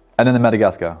too. And then the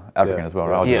Madagascar, African Yeah. as well,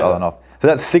 right? I'll Yeah. just add that off. So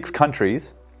that's 6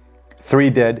 countries, 3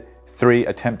 dead, 3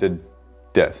 attempted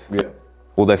deaths. Yeah.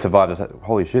 Well, they survived.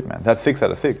 Holy shit, man. That's 6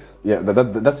 out of 6. Yeah,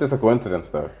 that's just a coincidence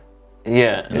though.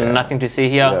 Yeah. Nothing to see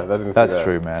here. Yeah, That's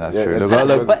true, man. That's true. that's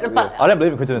Look, just- but- I don't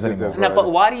believe in coincidence It's anymore. just- No, but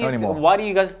Not anymore. why do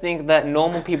you guys think that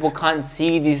normal people can't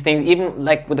see these things, even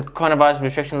like with the coronavirus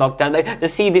restriction lockdown? Like, they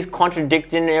see these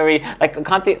contradictory, like,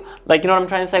 can't they, like, you know what I'm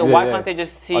trying to say? Why can't they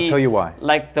just see? I'll tell you why.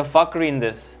 Like the fuckery in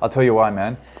this. I'll tell you why,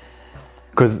 man.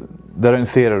 Because they don't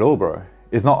see it at all, bro.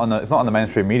 It's not on the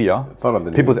mainstream media. It's not on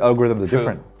the People's news. algorithms are True.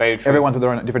 different. Very true. Everyone's with their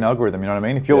own different algorithm. You know what I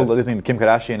mean? If you're Yeah. listening to Kim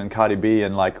Kardashian and Cardi B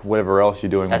and like whatever else you're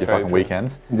doing That's with your very fucking true.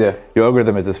 weekends, Yeah. your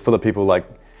algorithm is just full of people like.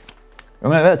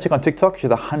 Remember that chick on TikTok? She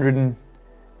has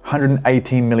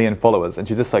 118 million followers, and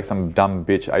she's just like some dumb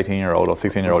bitch, 18-year-old or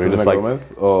 16-year-old who Selena just like.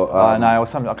 Gomez or No, it was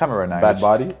some. I can't remember her name. Bad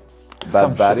Body.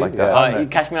 Some Bad shit Baddie. like that. Yeah. You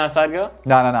catch me outside, girl.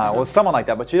 No. Well, someone like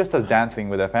that, but she just does dancing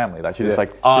with her family. Like she just Yeah.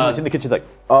 like she's in the kitchen, like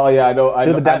Oh yeah, I know. I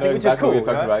does know, the dancing, I know which exactly is cool. what you're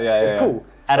talking you know? about. Yeah, it's yeah. cool.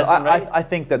 But Addison Rae? I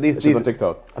think that these She's on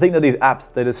TikTok. I think that these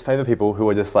apps they just favor people who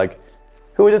are just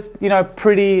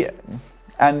pretty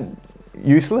and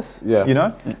useless. Yeah. You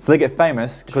know, so they get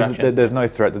famous because Distraction. there's no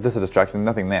threat. There's just a distraction.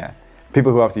 Nothing there.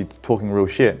 People who are actually talking real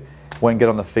shit won't get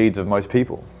on the feeds of most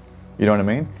people. You know what I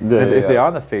mean? Yeah, And if yeah. they are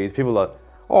on the feeds, people are,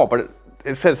 oh, but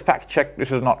it says fact check.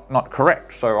 This is not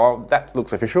correct. So that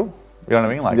looks official. You know what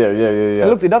I mean? Like Yeah.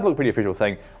 It does look pretty official,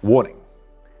 saying warning.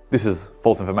 This is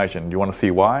false information. Do you want to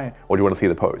see why, or do you want to see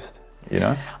the post? You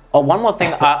know, Oh, one more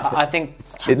thing. I think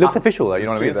it looks official though. You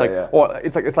know what I mean? It's true like, though, or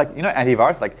it's like you know,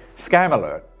 antivirus, like scam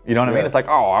alert. You know what I mean? Yeah. It's like,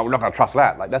 oh, I'm not gonna trust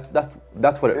that. Like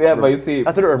that's what it. Yeah, but you see-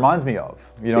 that's what it reminds me of.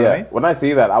 You know Yeah. what I mean? When I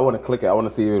see that, I want to click it. I want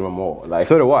to see even more. Like.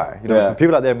 So do I. You know, Yeah.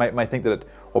 people out there may think that,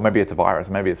 or maybe it's a virus,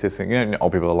 maybe it's this thing. You know, all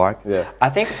people are like. Yeah. I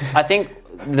think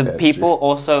the That's people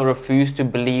also refuse to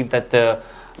believe that the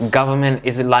government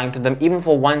is lying to them, even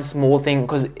for one small thing.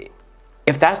 Because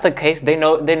if that's the case, they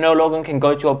no longer can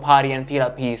go to a party and feel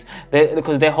at peace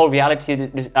because their whole reality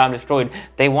is destroyed.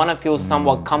 They want to feel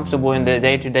somewhat comfortable in their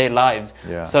day-to-day lives.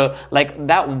 Yeah. So like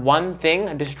that one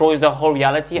thing destroys the whole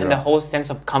reality and the Yeah. whole sense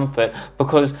of comfort.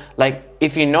 Because like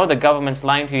if you know the government's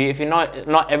lying to you, if you know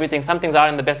not everything, some things are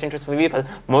in the best interest for you, but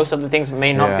most of the things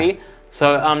may not Yeah. be.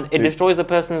 So it destroys the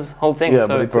person's whole thing. Yeah,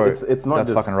 so but Bro, it's not that's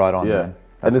just fucking right on, yeah. man.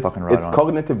 And That's fucking right it's on.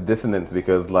 cognitive dissonance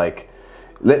because like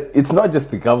it's not just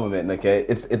the government, okay?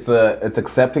 It's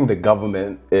accepting the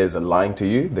government is lying to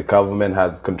you. The government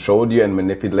has controlled you and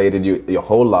manipulated you your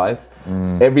whole life.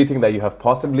 Everything that you have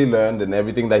possibly learned and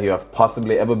everything that you have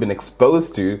possibly ever been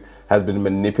exposed to has been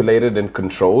manipulated and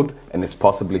controlded, and it's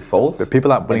possibly false. But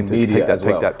people aren't willing And to media as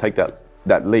well. take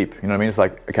that leap. You know what I mean? It's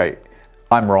like, okay,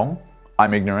 I'm wrong,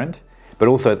 I'm ignorant, but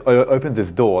also it opens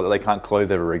this door that they can't close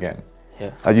ever again.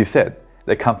 Yeah. As you said,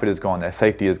 their comfort is gone, their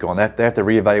safety is gone. They have to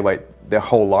reevaluate their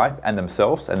whole life and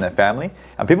themselves and their family.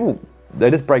 And people, they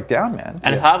just break down, man.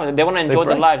 And it's hard. They want to enjoy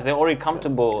their break. lives. They're already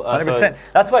comfortable. 100%.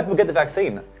 That's why people get the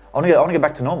vaccine. I want to get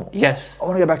back to normal. Yes. I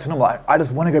want to go back to normal. I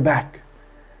just want to go back.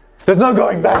 There's no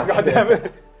going back,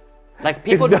 goddammit. Like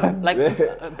people, done.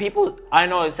 people I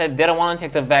know said they don't want to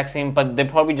take the vaccine, but they're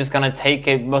probably just gonna take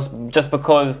it just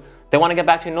because they want to get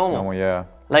back to normal. Oh, yeah.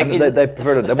 Like And they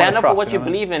prefer to, they stand want up to for trust, what you you know what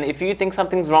I mean? believe in. If you think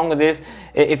something's wrong with this,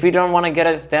 if you don't want to get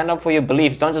it, stand up for your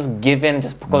beliefs. Don't just give in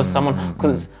just because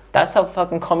because that's how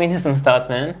fucking communism starts,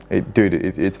 man.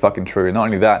 It's fucking true. Not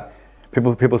only that,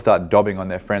 people start dobbing on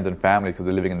their friends and families because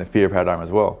they're living in the fear paradigm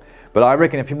as well. But I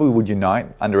reckon if people would unite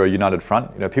under a united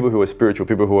front, people who are spiritual,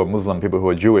 people who are Muslim, people who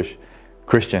are Jewish,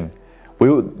 Christian, a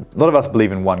lot of us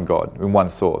believe in one God, in one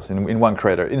source, in one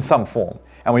creator, in some form.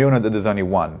 And we all know that there's only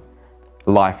one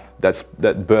life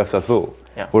that births us all.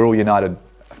 Yeah. We're all united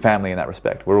family in that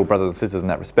respect. We're all brothers and sisters in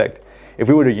that respect. If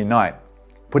we were to unite,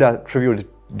 put our trivial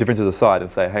differences aside and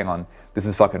say, hang on, this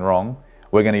is fucking wrong.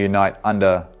 We're going to unite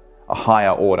under a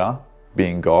higher order,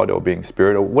 being God or being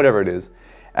spirit or whatever it is,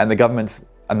 and the government's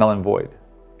a null and void.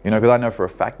 Because I know for a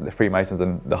fact that the Freemasons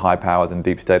and the high powers and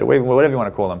deep state, or whatever you want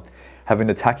to call them, have been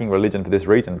attacking religion for this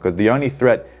reason, because the only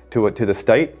threat to the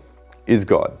state is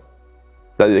God.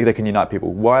 That they can unite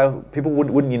people. Why people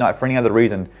wouldn't unite for any other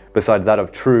reason besides that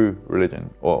of true religion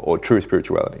or true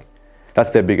spirituality. That's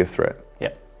their biggest threat. Yeah.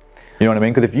 You know what I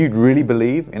mean? Because if you really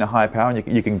believe in a higher power and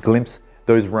you can glimpse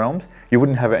those realms, you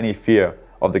wouldn't have any fear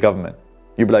of the government.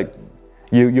 You'd be like,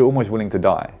 you're almost willing to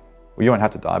die. Well, you don't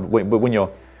have to die, but when you're,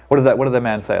 what does that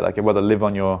man say? Like, you'd rather live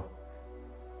on your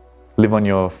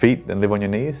feet than live on your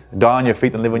knees? Die on your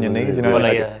feet than live on your knees? You know, Well,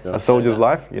 like yeah, a soldier's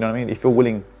life. You know what I mean? If you're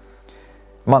willing.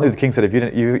 Martin Luther King said, if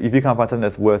you can't find something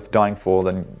that's worth dying for,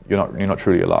 then you're not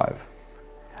truly alive.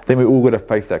 Then we all got to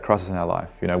face that crisis in our life.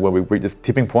 Where we reach this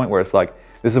tipping point where it's like,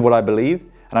 this is what I believe,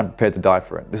 and I'm prepared to die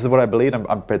for it. This is what I believe, and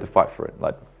I'm prepared to fight for it.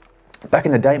 Like, back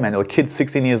in the day, man, there were kids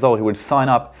 16 years old who would sign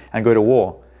up and go to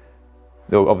war.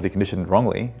 They were obviously conditioned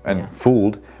wrongly and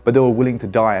fooled, but they were willing to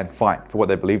die and fight for what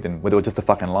they believed in, whether it was just a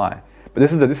fucking lie. But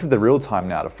this is the real time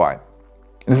now to fight.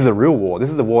 This is a real war. This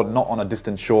is a war not on a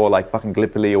distant shore like fucking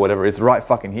Gallipoli or whatever. It's right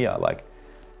fucking here. Like,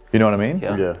 you know what I mean?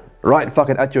 Yeah. Right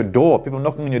fucking at your door. People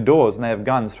knocking on your doors and they have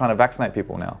guns trying to vaccinate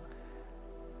people now.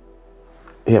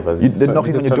 Yeah, but they're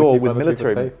knocking on your door with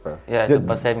military. Safe, bro. Yeah, it's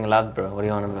about saving lives, bro. What are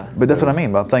you on about? But that's what I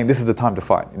mean. But I'm saying this is the time to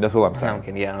fight. That's all I'm saying. I'm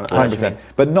kidding, yeah. I know what you mean.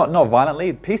 But not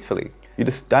violently, peacefully. You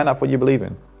just stand up for what you believe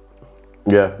in.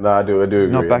 Yeah, no, I do agree.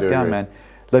 Not back down, man.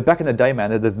 Like back in the day,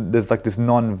 man, there's like this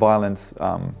non-violence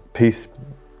peace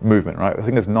movement, right? I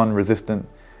think there's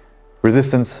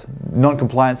resistance,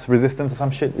 non-compliance resistance or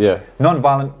some shit. Yeah.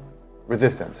 Non-violent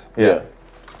resistance. Yeah.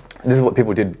 This is what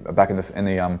people did back in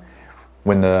the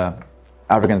when the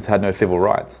Africans had no civil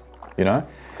rights.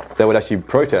 They would actually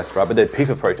protest, right? But they're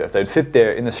peaceful protests. They'd sit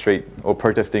there in the street or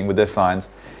protesting with their signs,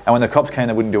 and when the cops came,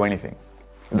 they wouldn't do anything.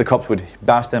 The cops would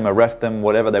bash them, arrest them,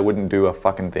 whatever. They wouldn't do a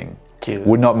fucking thing. Cute.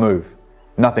 Would not move.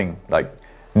 Nothing. Like,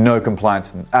 no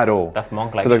compliance at all. That's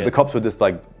monk-like So shit. the cops would just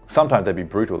like, sometimes they'd be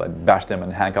brutal. They'd bash them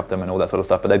and handcuff them and all that sort of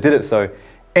stuff. But they did it so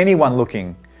anyone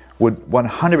looking would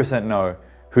 100% know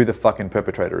who the fucking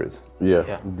perpetrator is.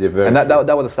 Yeah. And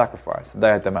that was a sacrifice they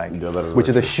had to make, which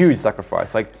is a huge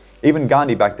sacrifice. Like, even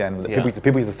Gandhi back then,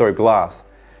 people used to throw glass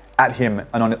at him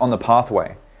and on the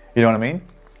pathway. You know what I mean?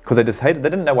 Because they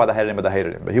didn't know why they hated him, but they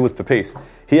hated him. But he was for peace.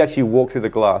 He actually walked through the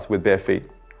glass with bare feet,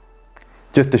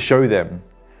 just to show them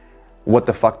what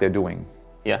the fuck they're doing.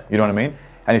 Yeah. You know what I mean?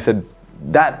 And he said,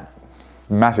 that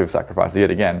massive sacrifice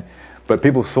yet again, but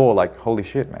people saw like, holy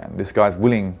shit, man, this guy's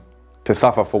willing to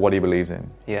suffer for what he believes in.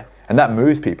 Yeah. And that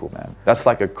moves people, man. That's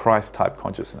like a Christ-type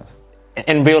consciousness.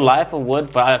 In real life, it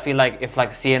would, but I feel like if like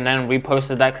CNN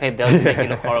reposted that clip, they'll make it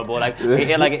look horrible. Like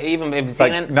even if It's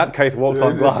CNN, like nutcase walks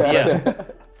on glass.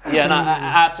 yeah, no,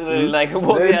 absolutely. Like,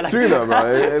 It's true though,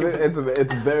 bro.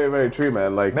 It's very, very true,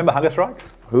 man. Like, Remember hunger strikes?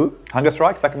 who? Hunger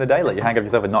strikes back in the day, like you hang up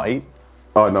yourself and not eat.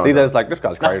 Oh no. These no. days, like, this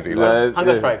guy's crazy. Like,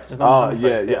 hunger strikes. Just not Oh hunger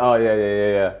yeah, strikes, yeah. Oh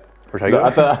yeah. Protego. No,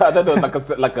 I thought there was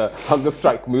like a hunger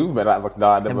strike movement. I was like,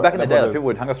 nah. And back in the day, like, people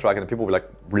would hunger strike and people were like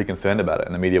really concerned about it,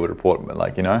 and the media would report it,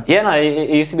 like, Yeah, no, it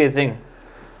used to be a thing.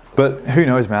 But who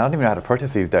knows, man? I don't even know how to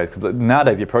protest these days, because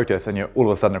nowadays you protest and you're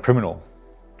all of a sudden a criminal.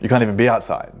 You can't even be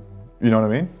outside. You know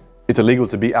what I mean? It's illegal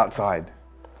to be outside.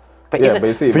 But yeah, is but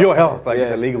you it, see, For your health, like,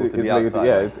 it's illegal to be illegal outside.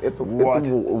 Yeah,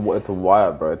 it's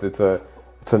wild, bro.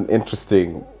 It's an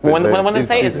interesting. when they interesting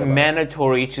say it's piece.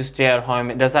 mandatory to stay at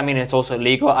home, does that mean it's also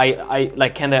illegal? I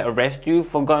like, can they arrest you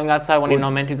for going outside when you're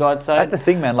not meant to go outside? That's the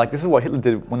thing, man. Like, this is what Hitler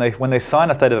did when they sign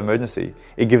a state of emergency.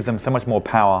 It gives them so much more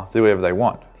power to do whatever they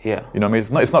want. Yeah. You know what I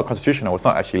mean? It's not constitutional. It's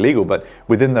not actually legal. But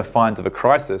within the fines of a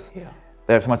crisis,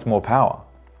 they have so much more power.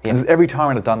 Yeah. And every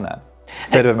tyrant has done that.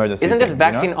 State of emergency. Isn't this thing,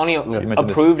 vaccine only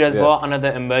approved as well under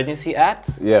the Emergency Act?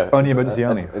 Yeah, Only emergency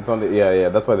only. It's only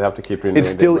That's why they have to keep renewing. It's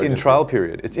still the in emergency. trial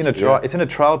period. It's in a trial. It's in a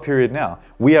trial period now.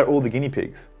 We are all the guinea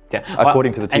pigs. Yeah.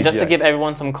 According to the TGA. And just to give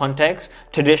everyone some context,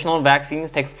 traditional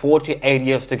vaccines take 4 to 8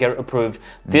 years to get approved.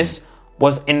 This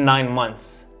was in 9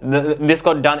 months. This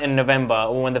got done in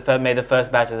November when they made the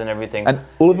first batches and everything. And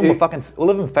all of them all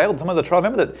of them failed. Some of the trial.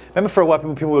 Remember for a while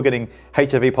people were getting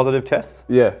HIV positive tests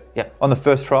Yeah. yeah. on the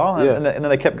first trial, Yeah. and then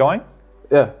they kept going.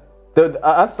 Yeah.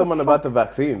 I asked someone about the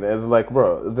vaccine. It's like,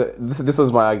 bro, this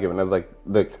was my argument. I was like,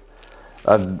 look,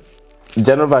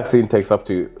 general vaccine takes up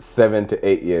to 7 to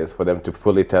 8 years for them to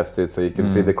fully test it, so you can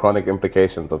see the chronic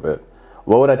implications of it.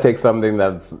 What would I take something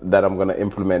that I'm going to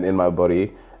implement in my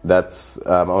body that's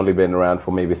only been around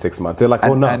for maybe 6 months? They're like,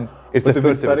 oh no, and it's but the they've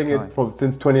been first of its studying kind. it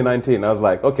since 2019. I was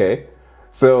like, okay,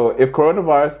 so if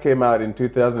coronavirus came out in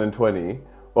 2020,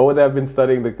 what would they have been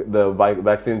studying the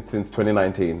vaccine since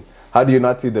 2019? How do you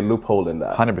not see the loophole in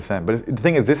that? 100%. But the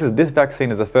thing is, this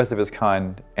vaccine is the first of its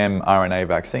kind mRNA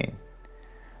vaccine,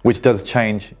 which does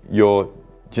change your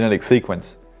genetic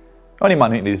sequence. Only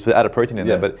minutely to add a protein in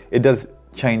there, but it does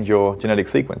change your genetic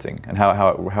sequencing and how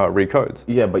it recodes.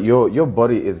 Yeah, but your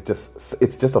body is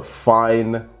just a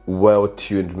fine,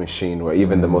 well-tuned machine where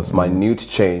even the most minute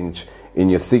change in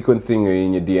your sequencing or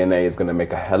in your DNA is going to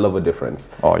make a hell of a difference.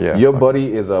 Oh yeah. Your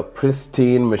body is a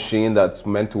pristine machine that's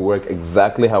meant to work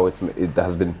exactly how it's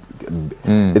been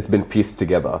pieced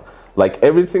together. Like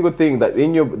every single thing that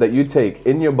you take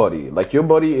in your body, like your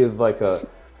body is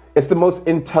it's the most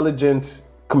intelligent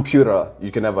computer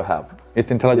you can ever have.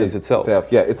 It's intelligence itself.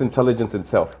 Yeah, it's intelligence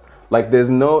itself. Like there's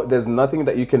nothing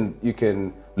that you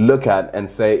can look at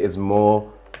and say is more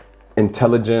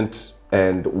intelligent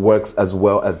and works as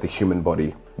well as the human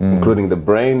body, including the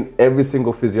brain. Every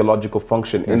single physiological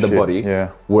function in the body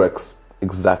works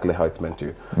exactly how it's meant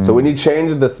to. So when you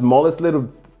change the smallest little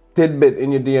tidbit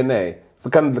in your DNA, it's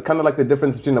kind of like the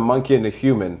difference between a monkey and a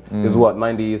human is what,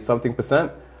 90-something%?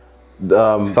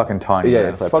 It's fucking tiny. Yeah,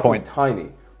 man. it's fucking tiny.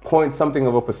 Point something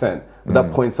of a percent.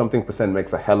 That point something percent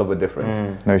makes a hell of a difference.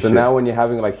 So now when you're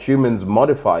having like humans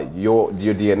modify your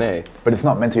DNA. But it's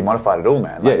not meant to be modified at all,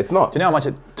 man. Yeah, it's not. Do you know how much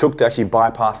it took to actually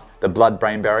bypass the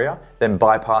blood-brain barrier, then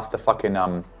bypass the fucking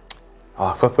I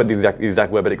forgot the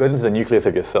exact word, but it goes into the nucleus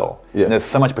of your cell. Yeah. And there's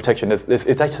so much protection. It's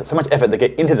actually so much effort to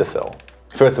get into the cell,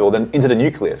 first of all, then into the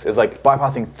nucleus. It's like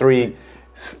bypassing three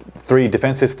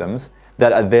defense systems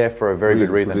that are there for a very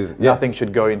good reason. Yeah. Nothing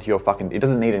should go into your fucking... It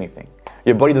doesn't need anything.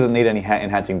 Your body doesn't need any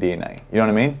enhancing DNA. You know what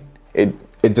I mean? It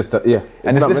just, yeah.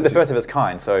 And this is the first of its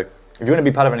kind. So if you want to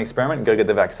be part of an experiment, go get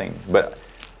the vaccine. But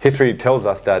history tells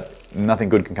us that nothing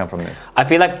good can come from this. I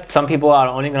feel like some people are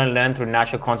only going to learn through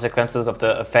natural consequences of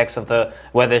the effects of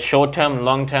whether it's short term,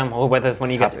 long term, or whether it's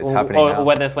when you get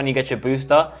whether it's when you get your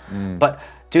booster. But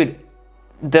dude,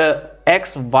 the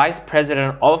ex-vice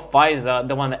president of Pfizer,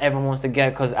 the one that everyone wants to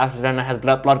get because AstraZeneca has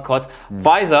blood clots,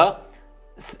 Pfizer,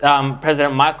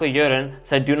 President Michael Jordan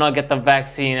said, "Do not get the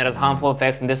vaccine; it has harmful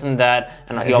effects and this and that."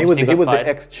 And he was the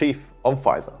ex-chief of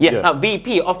Pfizer. Yeah.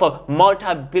 VP of a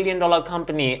multi-billion-dollar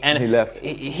company, and he left.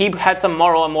 He had some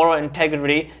moral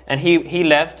integrity, and he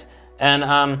left. And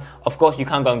of course, you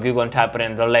can't go on Google and type it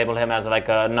in. They'll label him as like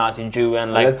a Nazi Jew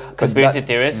and like conspiracy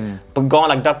theorist. But go on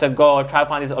like DuckDuckGo or try to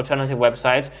find these alternative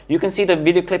websites. You can see the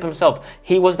video clip himself.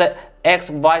 He was the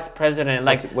ex-vice president.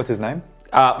 Like what's his name?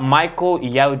 Michael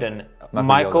Yaudon.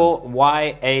 Michael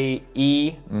Yaedon.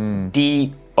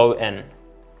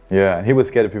 Yeah, and he was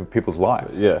scared of people's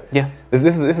lives. Yeah. This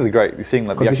is great. You're seeing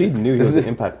like because he knew he was going to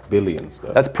impact billions.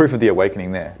 Bro. That's proof of the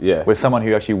awakening there. Yeah. With someone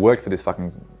who actually worked for this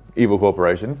fucking evil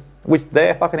corporation, which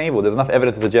they're fucking evil. There's enough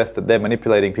evidence to suggest that they're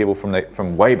manipulating people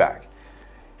from way back.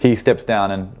 He steps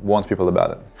down and warns people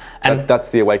about it. And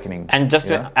that's the awakening. And just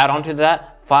to add on to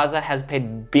that, Pfizer has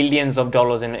paid billions of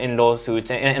dollars in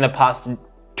lawsuits in the past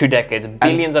 2 decades,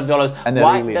 billions of dollars. And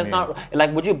why does not,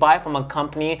 like, would you buy from a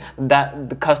company that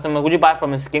the customer, would you buy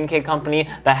from a skincare company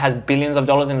that has billions of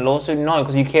dollars in lawsuit? No,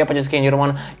 because you care about your skin. You don't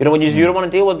want to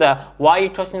deal with that. Why are you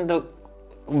trusting the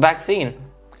vaccine?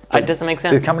 It doesn't make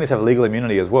sense. These companies have legal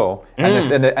immunity as well,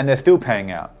 and they're still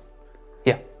paying out.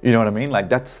 Yeah. You know what I mean? Like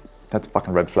that's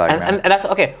fucking red flag, man. And that's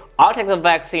okay. I'll take the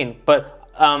vaccine, but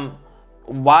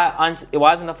why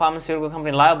isn't the pharmaceutical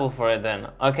company liable for it then?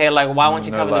 Okay, like why won't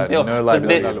you cover the bill? No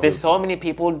liability. There's so many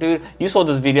people, dude. You saw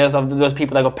those videos of those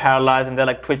people that got paralyzed and they're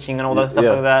like twitching and all that stuff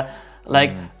like that.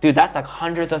 Like, dude, that's like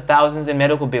hundreds of thousands in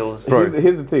medical bills.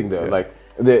 Here's the thing, though. Like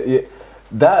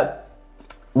that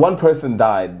one person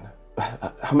died.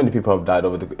 How many people have died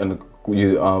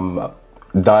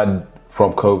died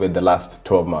from COVID the last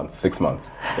 12 months, 6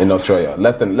 months in Australia?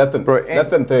 Less than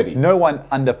 30. No one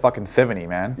under fucking 70,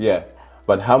 man. Yeah.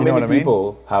 But how many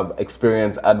people have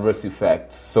experienced adverse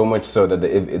effects so much so that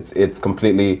it's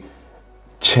completely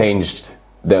changed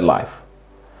their life?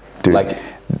 Dude, like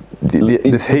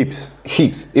there's heaps.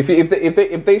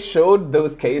 If they showed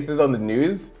those cases on the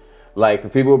news,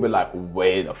 like people would be like,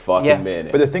 wait a fucking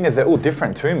minute. But the thing is, they're all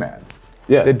different too, man.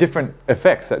 Yeah. They're different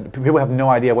effects that people have no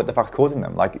idea what the fuck's causing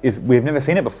them. Like, we've never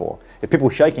seen it before. If people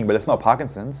shaking, but it's not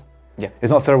Parkinson's. Yeah.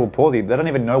 It's not cerebral palsy. They don't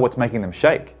even know what's making them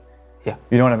shake. Yeah.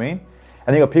 You know what I mean?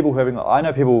 And you got people I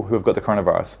know people who have got the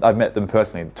coronavirus. I've met them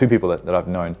personally, 2 people that I've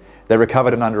known. They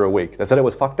recovered in under a week. They said it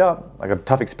was fucked up, like a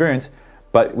tough experience,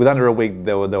 but with under a week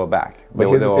they were back. They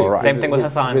were all right. Same thing with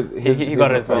Hassan. He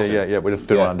got it as well. Yeah. We just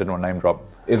didn't want to name drop.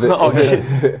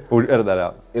 We'll edit that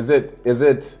out.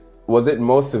 Was it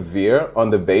more severe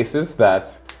on the basis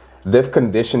that they've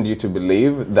conditioned you to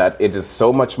believe that it is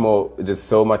so much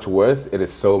worse, it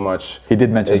is so much... He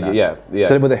did mention that. Yeah. He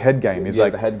said it was a head game. He's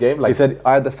it's a head game. He said,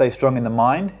 I had to stay strong in the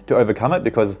mind to overcome it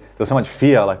because there was so much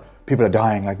fear, like people are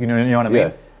dying, like you know what I mean?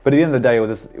 Yeah. But at the end of the day,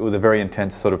 it was a very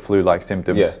intense sort of flu-like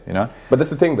symptoms, you know? But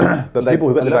that's the thing though. But people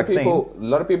who got the vaccine... A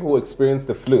lot of people who experience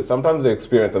the flu, sometimes they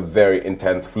experience a very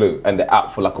intense flu and they're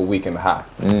out for like a week and a half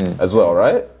as well,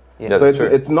 right? Yeah, so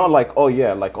it's not like,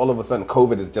 like all of a sudden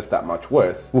COVID is just that much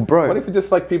worse. Well, bro. What if it's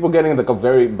just like people getting like a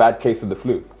very bad case of the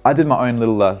flu? I did my own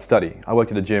little study. I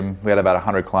worked at a gym. We had about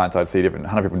 100 clients. I'd see different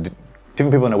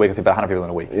people in a week. I'd see about 100 people in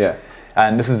a week. Yeah.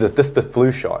 And this is just the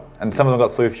flu shot. And some of them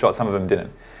got flu shot, some of them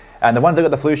didn't. And the ones that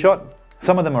got the flu shot,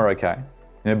 some of them are okay.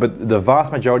 You know, but the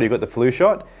vast majority who got the flu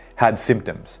shot had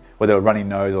symptoms, whether they were runny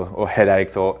nose or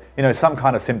headaches or some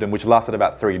kind of symptom which lasted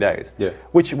about 3 days. Yeah.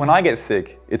 Which when I get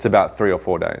sick, it's about 3 or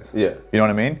 4 days. Yeah. You know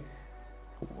what I mean?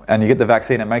 And you get the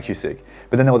vaccine, it makes you sick.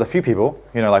 But then there was a few people,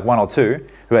 like 1 or 2,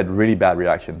 who had really bad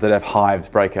reactions. They'd have hives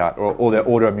break out or their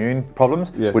autoimmune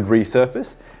problems would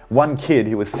resurface. One kid,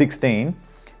 he was 16,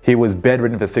 he was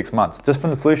bedridden for 6 months, just from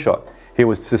the flu shot. He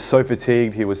was just so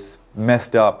fatigued, he was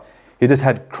messed up. He just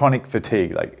had chronic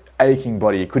fatigue, like aching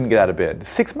body, he couldn't get out of bed.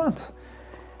 6 months.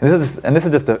 And this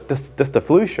is just the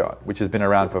flu shot, which has been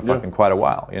around for fucking quite a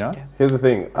while, you know? Yeah. Here's the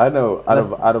thing, I know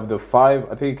out of the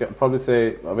 5, I think I'd probably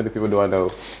say, how many people do I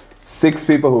know? 6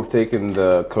 people who've taken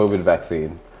the COVID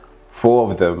vaccine,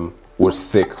 4 of them were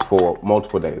sick for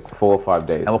multiple days, 4 or 5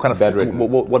 days. And what kind of bedridden.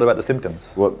 What about the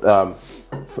symptoms? Well,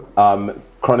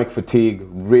 chronic fatigue,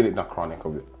 really not chronic,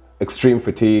 extreme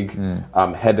fatigue,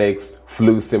 headaches,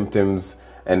 flu symptoms,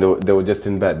 and they were just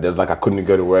in bed. There's like I couldn't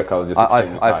go to work. I was just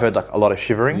extremely tired. I've heard like a lot of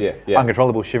shivering,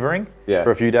 uncontrollable shivering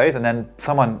for a few days, and then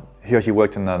someone who actually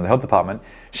worked in the health department,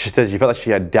 she said she felt like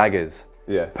she had daggers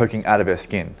poking out of her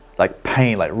skin, like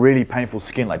pain, like really painful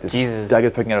skin, like this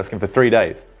daggers poking out of her skin for 3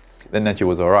 days. Then she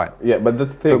was all right. Yeah, but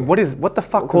that's the thing. But what the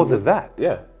fuck causes that?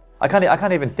 Yeah, I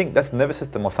can't even think. That's nervous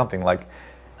system or something like.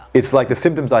 It's like the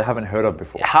symptoms I haven't heard of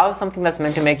before. How is something that's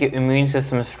meant to make your immune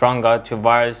system stronger to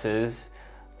viruses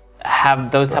have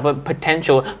those type of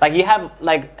potential? Like you have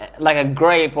like a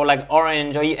grape or like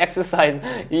orange, or you exercise,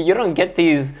 you don't get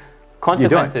these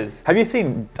consequences. You don't. Have you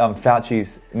seen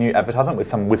Fauci's new advertisement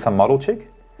with some model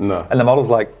chick? No. And the model's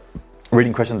like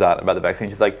reading questions out about the vaccine.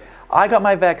 She's like, I got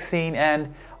my vaccine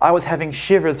and I was having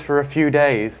shivers for a few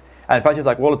days. And Fauci's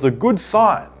like, well, it's a good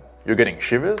sign. You're getting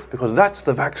shivers because that's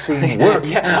the vaccine works.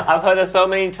 Yeah, I've heard it so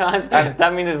many times. And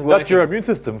that means it's working. That's your immune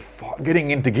system getting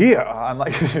into gear. I'm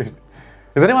like,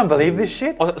 does anyone believe this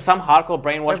shit? Or some hardcore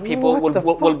brainwashed people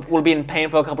will be in pain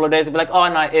for a couple of days and be like, oh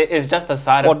no, it's just a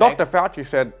side effect. Well, Dr. Fauci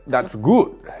said that's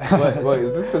good. Wait,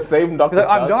 is this the same Dr. Like,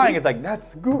 Fauci? I'm dying. It's like,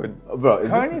 that's good. Bro,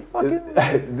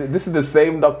 this is the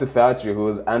same Dr. Fauci who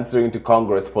was answering to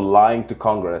Congress for lying to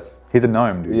Congress. He's a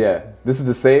gnome, dude. Yeah, this is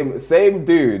the same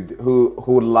dude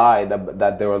who lied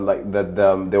that they were like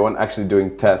they weren't actually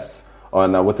doing tests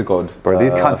on what's it called? Bro,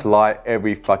 these cunts lie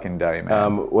every fucking day,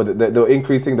 man. They're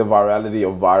increasing the virality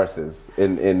of viruses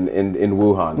in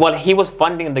Wuhan. Well, he was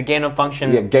funding the gain of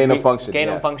function. Yeah, gain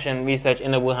of function research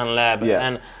in the Wuhan lab.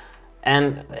 Yeah.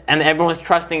 And everyone's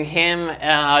trusting him.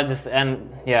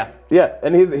 Yeah,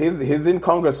 and he's in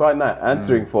Congress right now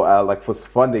answering for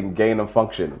funding gain of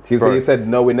function. He said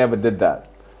no, we never did that.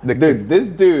 This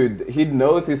dude, he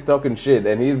knows he's talking shit,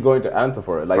 and he's going to answer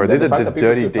for it. Like, these are just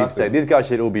dirty deep state. These guys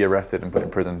should all be arrested and put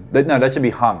in prison. They should be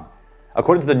hung.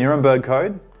 According to the Nuremberg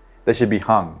Code, they should be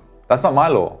hung. That's not my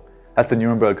law. That's the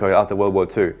Nuremberg Code after World War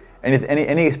II. And if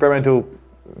any experimental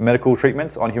medical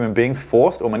treatments on human beings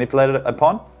forced or manipulated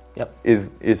upon, is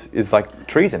like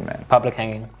treason, man. Public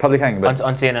hanging. But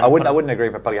on CNN. I wouldn't agree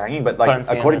for public hanging, but like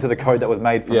according to the code that was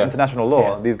made from international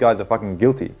law, these guys are fucking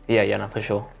guilty. Yeah, no, for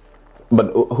sure.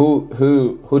 But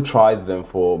who tries them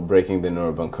for breaking the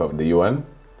Nuremberg Code? The UN?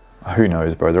 Who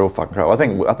knows, bro? They're all fucking crap. I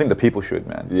think the people should,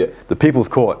 man. Yeah. The people's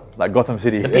court, like Gotham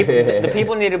City. The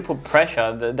people need to put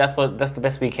pressure. That's the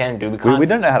best we can do. We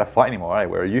don't know how to fight anymore, right?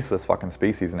 We're a useless fucking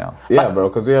species now. Yeah, bro,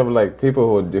 because we have like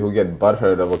people who get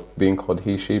butthurt of being called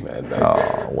he, she, man. Like,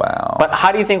 oh, wow. But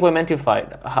how do you think we're meant to fight?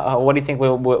 What do you think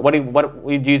what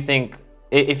do you think?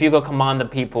 If you go command the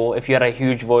people, if you had a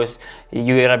huge voice,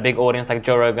 you had a big audience like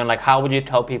Joe Rogan, like how would you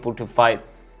tell people to fight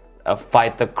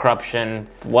the corruption?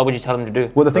 What would you tell them to do?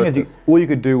 Well, the thing is, all you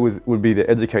could do would be to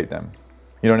educate them.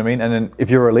 You know what I mean? And then if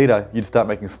you're a leader, you'd start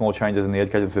making small changes in the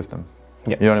education system.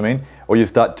 Yep. You know what I mean? Or you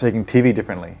start taking TV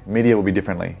differently. Media will be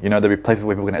differently. You know, there'll be places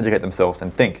where people can educate themselves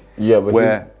and think. Yeah, but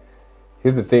where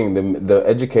here's the thing: the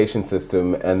education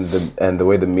system and the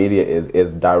way the media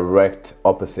is direct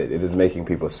opposite. It is making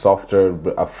people softer,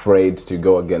 afraid to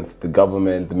go against the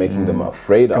government, making them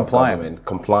afraid of government,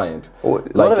 compliant.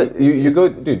 Like you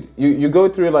go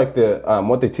through like the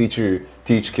what they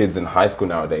teach kids in high school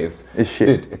nowadays. It's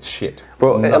shit. Dude, it's shit.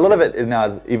 Well, a lot of it is now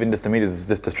is even just the media is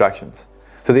just distractions.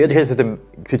 So the education system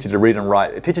teaches you to read and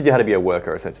write. It teaches you how to be a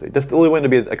worker, essentially. Just all you want to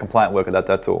be is a compliant worker.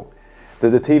 That's all.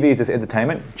 The TV is just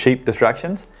entertainment, cheap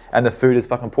distractions, and the food is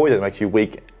fucking poison. It makes you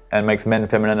weak and makes men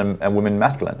feminine and women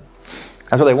masculine.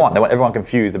 That's what they want. They want everyone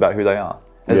confused about who they are.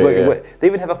 They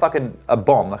even have a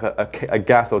bomb, like a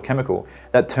gas or chemical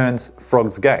that turns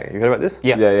frogs gay. You heard about this?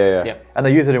 Yeah. And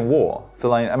they use it in war. So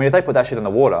like, I mean, if they put that shit in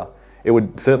the water, it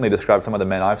would certainly describe some of the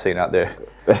men I've seen out there.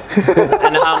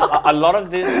 And a lot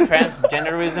of this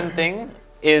transgenderism thing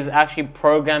is actually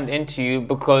programmed into you,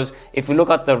 because if you look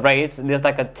at the rates, there's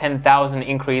like a 10,000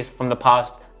 increase from the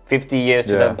past 50 years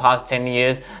to the past 10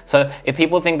 years. So if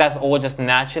people think that's all just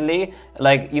naturally,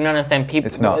 like, you don't understand, people,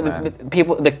 it's not, man.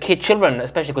 People, children,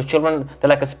 especially because children, they're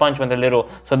like a sponge when they're little,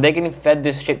 so they're getting fed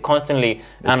this shit constantly.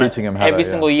 They're teaching them how every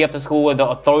single year after school, with the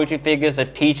authority figures, the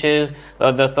teachers,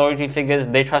 the authority figures,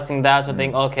 they're trusting that, so they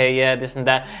think, okay, yeah, this and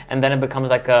that, and then it becomes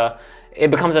like a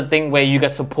thing where you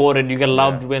get supported, you get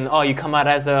loved when you come out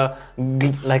as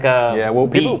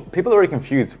people are already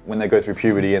confused when they go through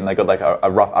puberty and they got like a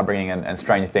rough upbringing and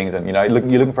strange things, and you know you're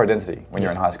looking for identity when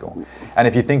you're in high school. And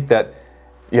if you think that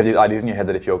you have these ideas in your head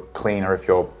that if you're clean or if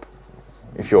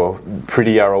you're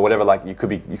prettier or whatever, like you could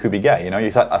be gay. You know,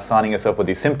 you start assigning yourself with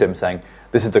these symptoms, saying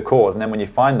this is the cause, and then when you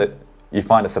find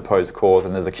a supposed cause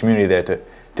and there's a community there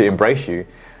to embrace you.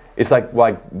 It's like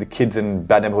the kids in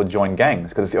bad neighborhood join gangs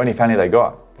because it's the only family they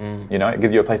got. You know, it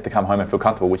gives you a place to come home and feel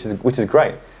comfortable, which is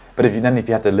great. But if you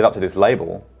have to live up to this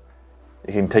label,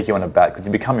 it can take you on a bad, because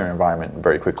you become your environment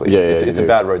very quickly. It's a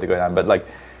bad road to go down. But like,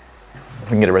 we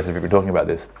can get arrested if we're talking about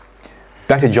this.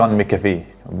 Back to John McAfee,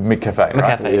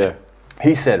 right? Yeah.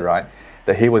 He said, right,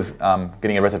 that he was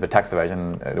getting arrested for tax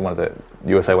evasion. The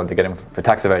USA wanted to get him for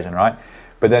tax evasion, right?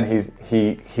 But then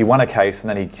he won a case, and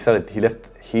then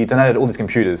he donated all these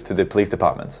computers to the police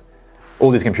departments.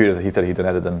 All these computers, he said he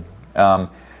donated them.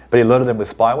 But he loaded them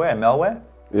with spyware and malware.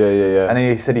 Yeah. And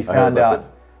he said he found out.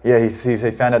 Yeah,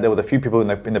 he found out there was a few people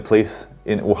in the police,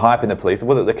 or high up in the police.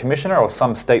 Was it the commissioner or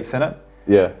some state senate?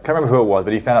 Yeah. Can't remember who it was,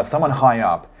 but he found out someone high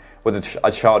up was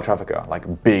a child trafficker,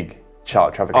 like big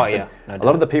child trafficker. Oh yeah. A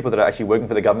lot of the people that are actually working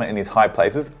for the government in these high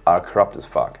places are corrupt as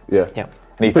fuck. Yeah. And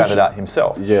he found it out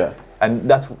himself. Yeah. And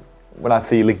that's when I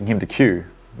see linking him to Q.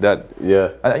 That you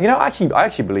know, I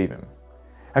actually believe him.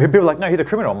 And people are like, no, he's a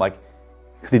criminal. I'm like,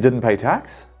 because he didn't pay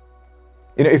tax.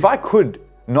 You know, if I could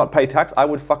not pay tax, I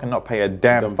would fucking not pay a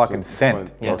damn fucking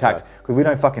cent in tax, because we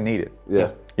don't fucking need it. Yeah.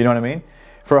 You know what I mean?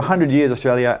 For 100 years,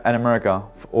 Australia and America,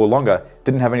 or longer,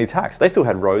 didn't have any tax. They still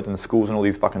had roads and schools and all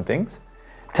these fucking things.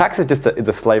 Tax is just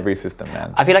a slavery system,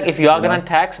 man. I feel like if you are going to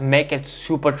tax, make it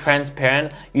super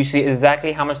transparent. You see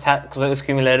exactly how much tax is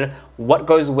accumulated, what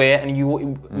goes where,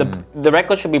 and the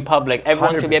record should be public.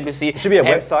 Everyone 100%. Should be able to see. It should be a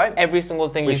website. Every single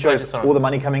thing which shows all the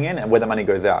money coming in and where the money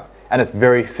goes out. And it's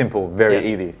very simple,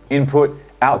 very easy. Input,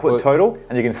 output, total,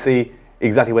 and you can see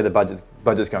exactly where the budget's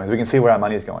going. So we can see where our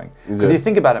money is going. Because if you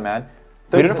think about it, man,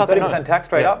 30% tax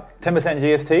straight up, 10%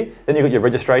 GST, then you've got your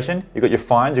registration, you've got your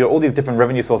fines, you've got all these different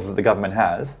revenue sources that the government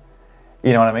has.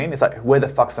 You know what I mean? It's like, where the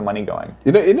fuck's the money going?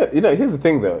 You know. Here's the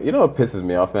thing, though. You know what pisses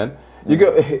me off, man? You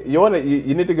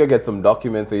need to go get some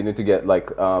documents, or you need to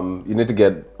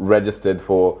get registered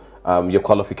for your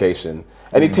qualification,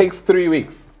 and it takes 3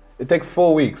 weeks. It takes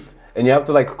 4 weeks, and you have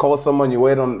to like call someone. You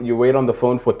wait on the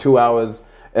phone for 2 hours,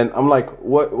 and I'm like,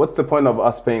 what's the point of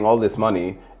us paying all this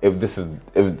money if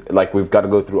we've got to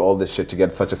go through all this shit to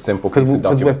get such a simple piece of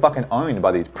document? Because we're fucking owned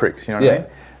by these pricks. You know what I mean?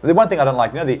 The one thing I don't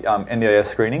like, you know, the NDIS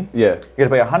screening? Yeah. You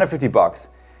got to pay $150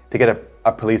 to get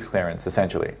a police clearance,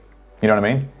 essentially. You know what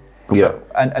I mean? Yeah.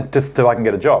 And just so I can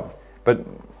get a job. But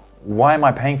why am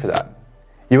I paying for that?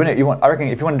 I reckon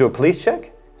if you want to do a police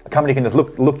check, a company can just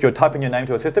type in your name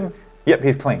to a system. Yep,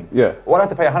 he's clean. Yeah. Why do I have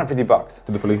to pay $150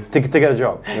 to the police to get a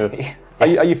job? Yeah.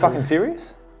 Are you fucking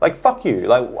serious? Like, fuck you.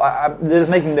 Like, they're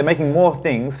making more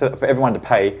things for everyone to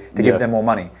pay to give them more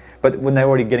money. But when they're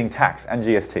already getting tax and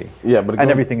GST, and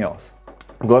everything else.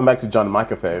 Going back to John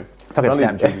McAfee,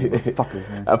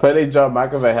 apparently John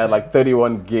McAfee had like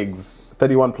 31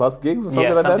 plus gigs or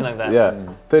something like that.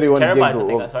 Yeah, 31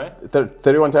 terabytes,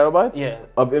 31 terabytes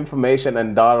of information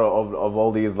and data of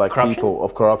all these like corruption? People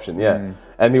of corruption. Yeah,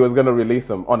 and he was gonna release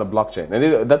them on a blockchain.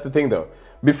 And that's the thing, though.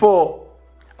 Before,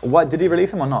 What did he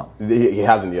release them or not? he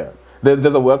hasn't yet.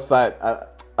 There's a website.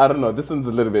 I don't know. This one's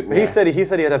a little bit. He said he had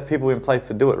to have people in place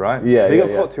to do it, right? Yeah, He yeah,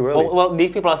 got caught too early. Well,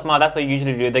 these people are smart. That's what you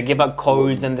usually do. They give out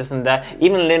codes and this and that.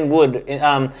 Even Lynn Wood,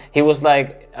 he was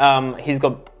like, he's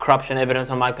got corruption evidence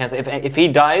on Mike Pence. If he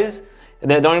dies,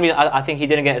 the only reason I think he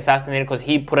didn't get assassinated because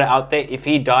he put it out there. If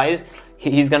he dies,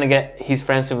 he's gonna get his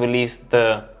friends to release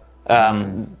the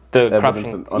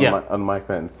corruption on Mike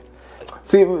Pence.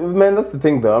 See, man, that's the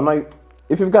thing, though. I'm like,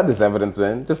 if you've got this evidence,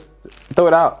 man, just throw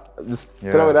it out. Just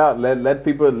throw it out. Let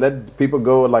people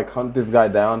go like hunt this guy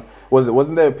down.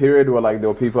 Wasn't there a period where like there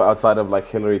were people outside of like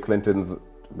Hillary Clinton's?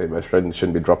 Maybe I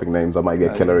shouldn't be dropping names. I might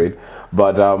get killeried.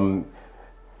 But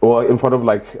or in front of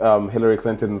like Hillary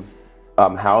Clinton's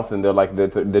house, and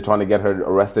they're trying to get her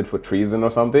arrested for treason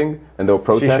or something, and they were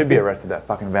protesting. She should be arrested. That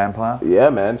fucking vampire. Yeah,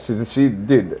 man.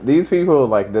 Dude. These people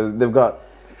like they've got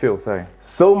filth.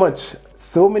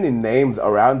 So many names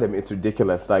around them. It's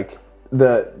ridiculous. Like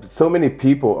so many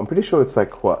people. I'm pretty sure it's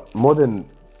like what more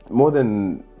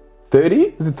than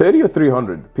 30. Is it 30 or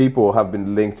 300 people have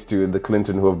been linked to the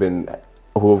Clinton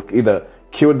who've either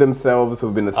killed themselves,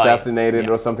 who've been assassinated,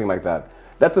 or something like that.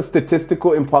 That's a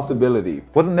statistical impossibility.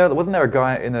 Wasn't there a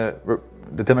guy in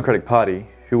the Democratic Party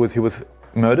who was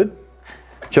murdered?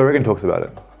 Joe Rogan talks about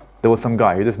it. There was some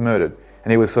guy who just murdered,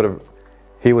 and he was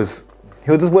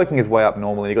just working his way up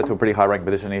normally. And he got to a pretty high rank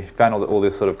position. And he found all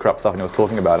this sort of corrupt stuff, and he was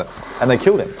talking about it, and they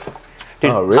killed him.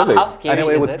 Dude, oh, really? How scary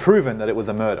and it was is it? proven that it was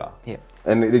a murder. Yeah.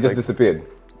 And they just disappeared.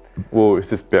 Well, it's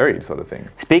just buried, sort of thing.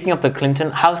 Speaking of the Clinton,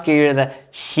 how scary is that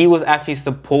she was actually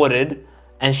supported,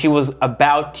 and she was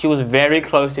very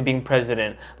close to being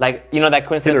president. Like, you know, that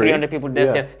coincidence, 300 people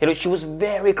dead. Yeah. She was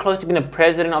very close to being the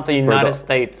president of the United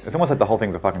States. It's almost like the whole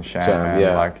thing's a fucking sham, man.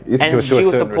 Yeah. Like, and she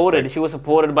was supported. Respect. She was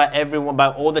supported by everyone, by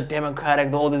all the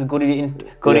Democratic, all this goody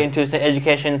into the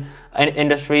education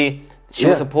industry. She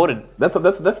was supported. That's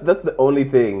the only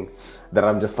thing that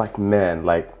I'm just like, man,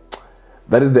 like,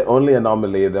 that is the only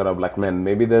anomaly that I'm like, man,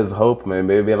 maybe there's hope, man.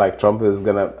 Maybe like Trump is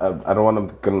gonna,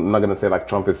 I'm not gonna say like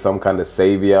Trump is some kind of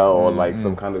savior or like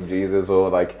some kind of Jesus, or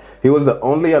like, he was the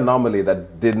only anomaly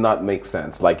that did not make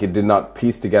sense. Like, it did not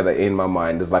piece together in my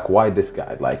mind. It's like, why this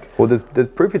guy? Like, well, there's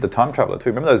proof he's a time traveler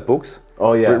too. Remember those books?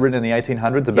 Oh yeah. Written in the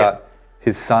 1800s about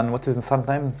his son. What's his son's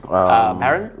name?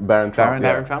 Baron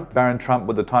Trump. Baron Trump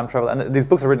with the time traveler. And these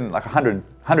books are written like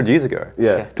 100 years ago.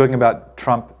 Yeah. Talking about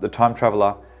Trump, the time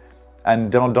traveler.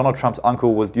 And Donald Trump's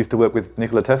uncle used to work with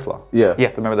Nikola Tesla. Yeah.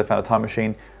 So remember they found a time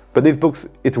machine. But these books,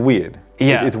 it's weird.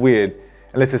 Yeah. It's weird.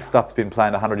 Unless this stuff's been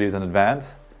planned 100 years in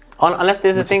advance. Unless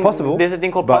there's a thing. Possible, there's a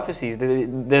thing called prophecies.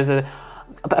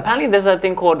 Apparently there's a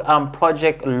thing called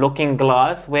Project Looking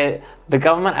Glass, where the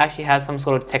government actually has some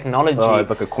sort of technology. Oh, it's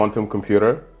like a quantum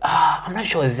computer? I'm not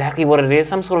sure exactly what it is.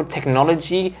 Some sort of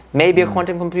technology, maybe a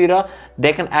quantum computer.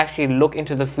 They can actually look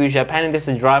into the future. Apparently this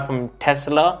is derived from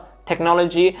Tesla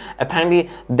technology. Apparently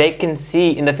they can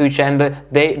see in the future, and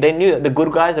they knew, the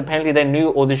good guys, apparently they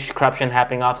knew all this corruption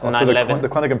happening after 9/11. So the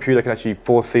quantum computer can actually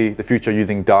foresee the future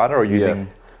using data or using...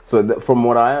 So from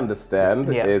what I understand,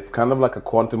 it's kind of like a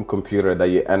quantum computer that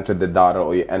you enter the data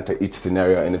or you enter each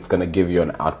scenario, and it's going to give you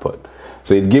an output.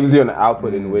 So it gives you an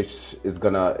output in which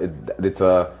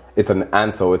it's an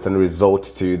answer, it's a result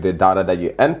to the data that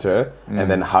you enter, and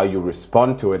then how you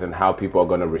respond to it and how people are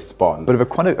going to respond. But if a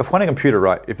quantum computer,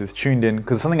 right, if it's tuned in,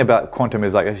 because something about quantum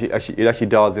is like it actually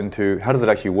dials into, how does it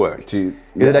actually work? Is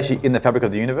it actually in the fabric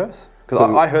of the universe? Because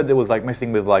I heard there was like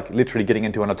messing with like literally getting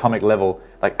into an atomic level,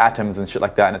 like atoms and shit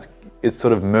like that, and it's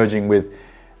sort of merging with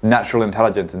natural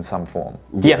intelligence in some form.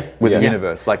 With the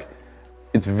universe. Like,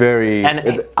 it's very...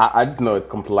 I just know it's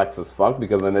complex as fuck,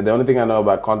 because the only thing I know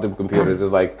about quantum computers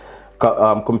is like,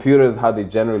 computers, how they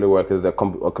generally work is that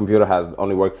a computer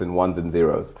only works in ones and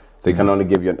zeros. So it can only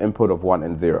give you an input of 1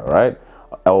 and 0, right?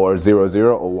 Or 0,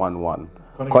 0 or 1, 1.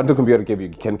 Quantum computer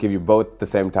can give you both at the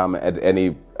same time at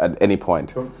any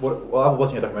point. Well, I was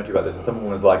watching a documentary about this, and someone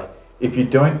was like, if you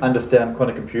don't understand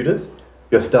quantum computers,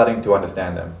 you're starting to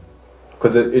understand them.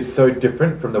 Because it's so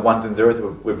different from the ones and zeros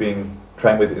we're being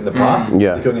trained with in the past.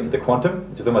 It's going into the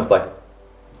quantum, which is almost like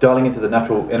dialing into the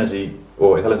natural energy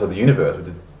or intelligence of the universe,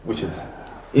 which is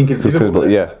inconceivable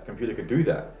that a computer could do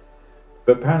that.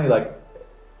 But apparently, like,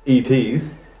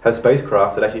 ETs have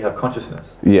spacecrafts that actually have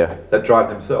consciousness. That drive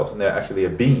themselves, and they're actually a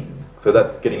being. So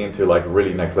that's getting into like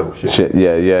really next level shit.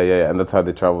 Yeah. And that's how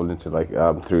they travel into like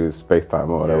through space time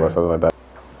or whatever, something like that.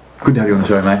 Good to have you on the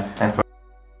show, mate.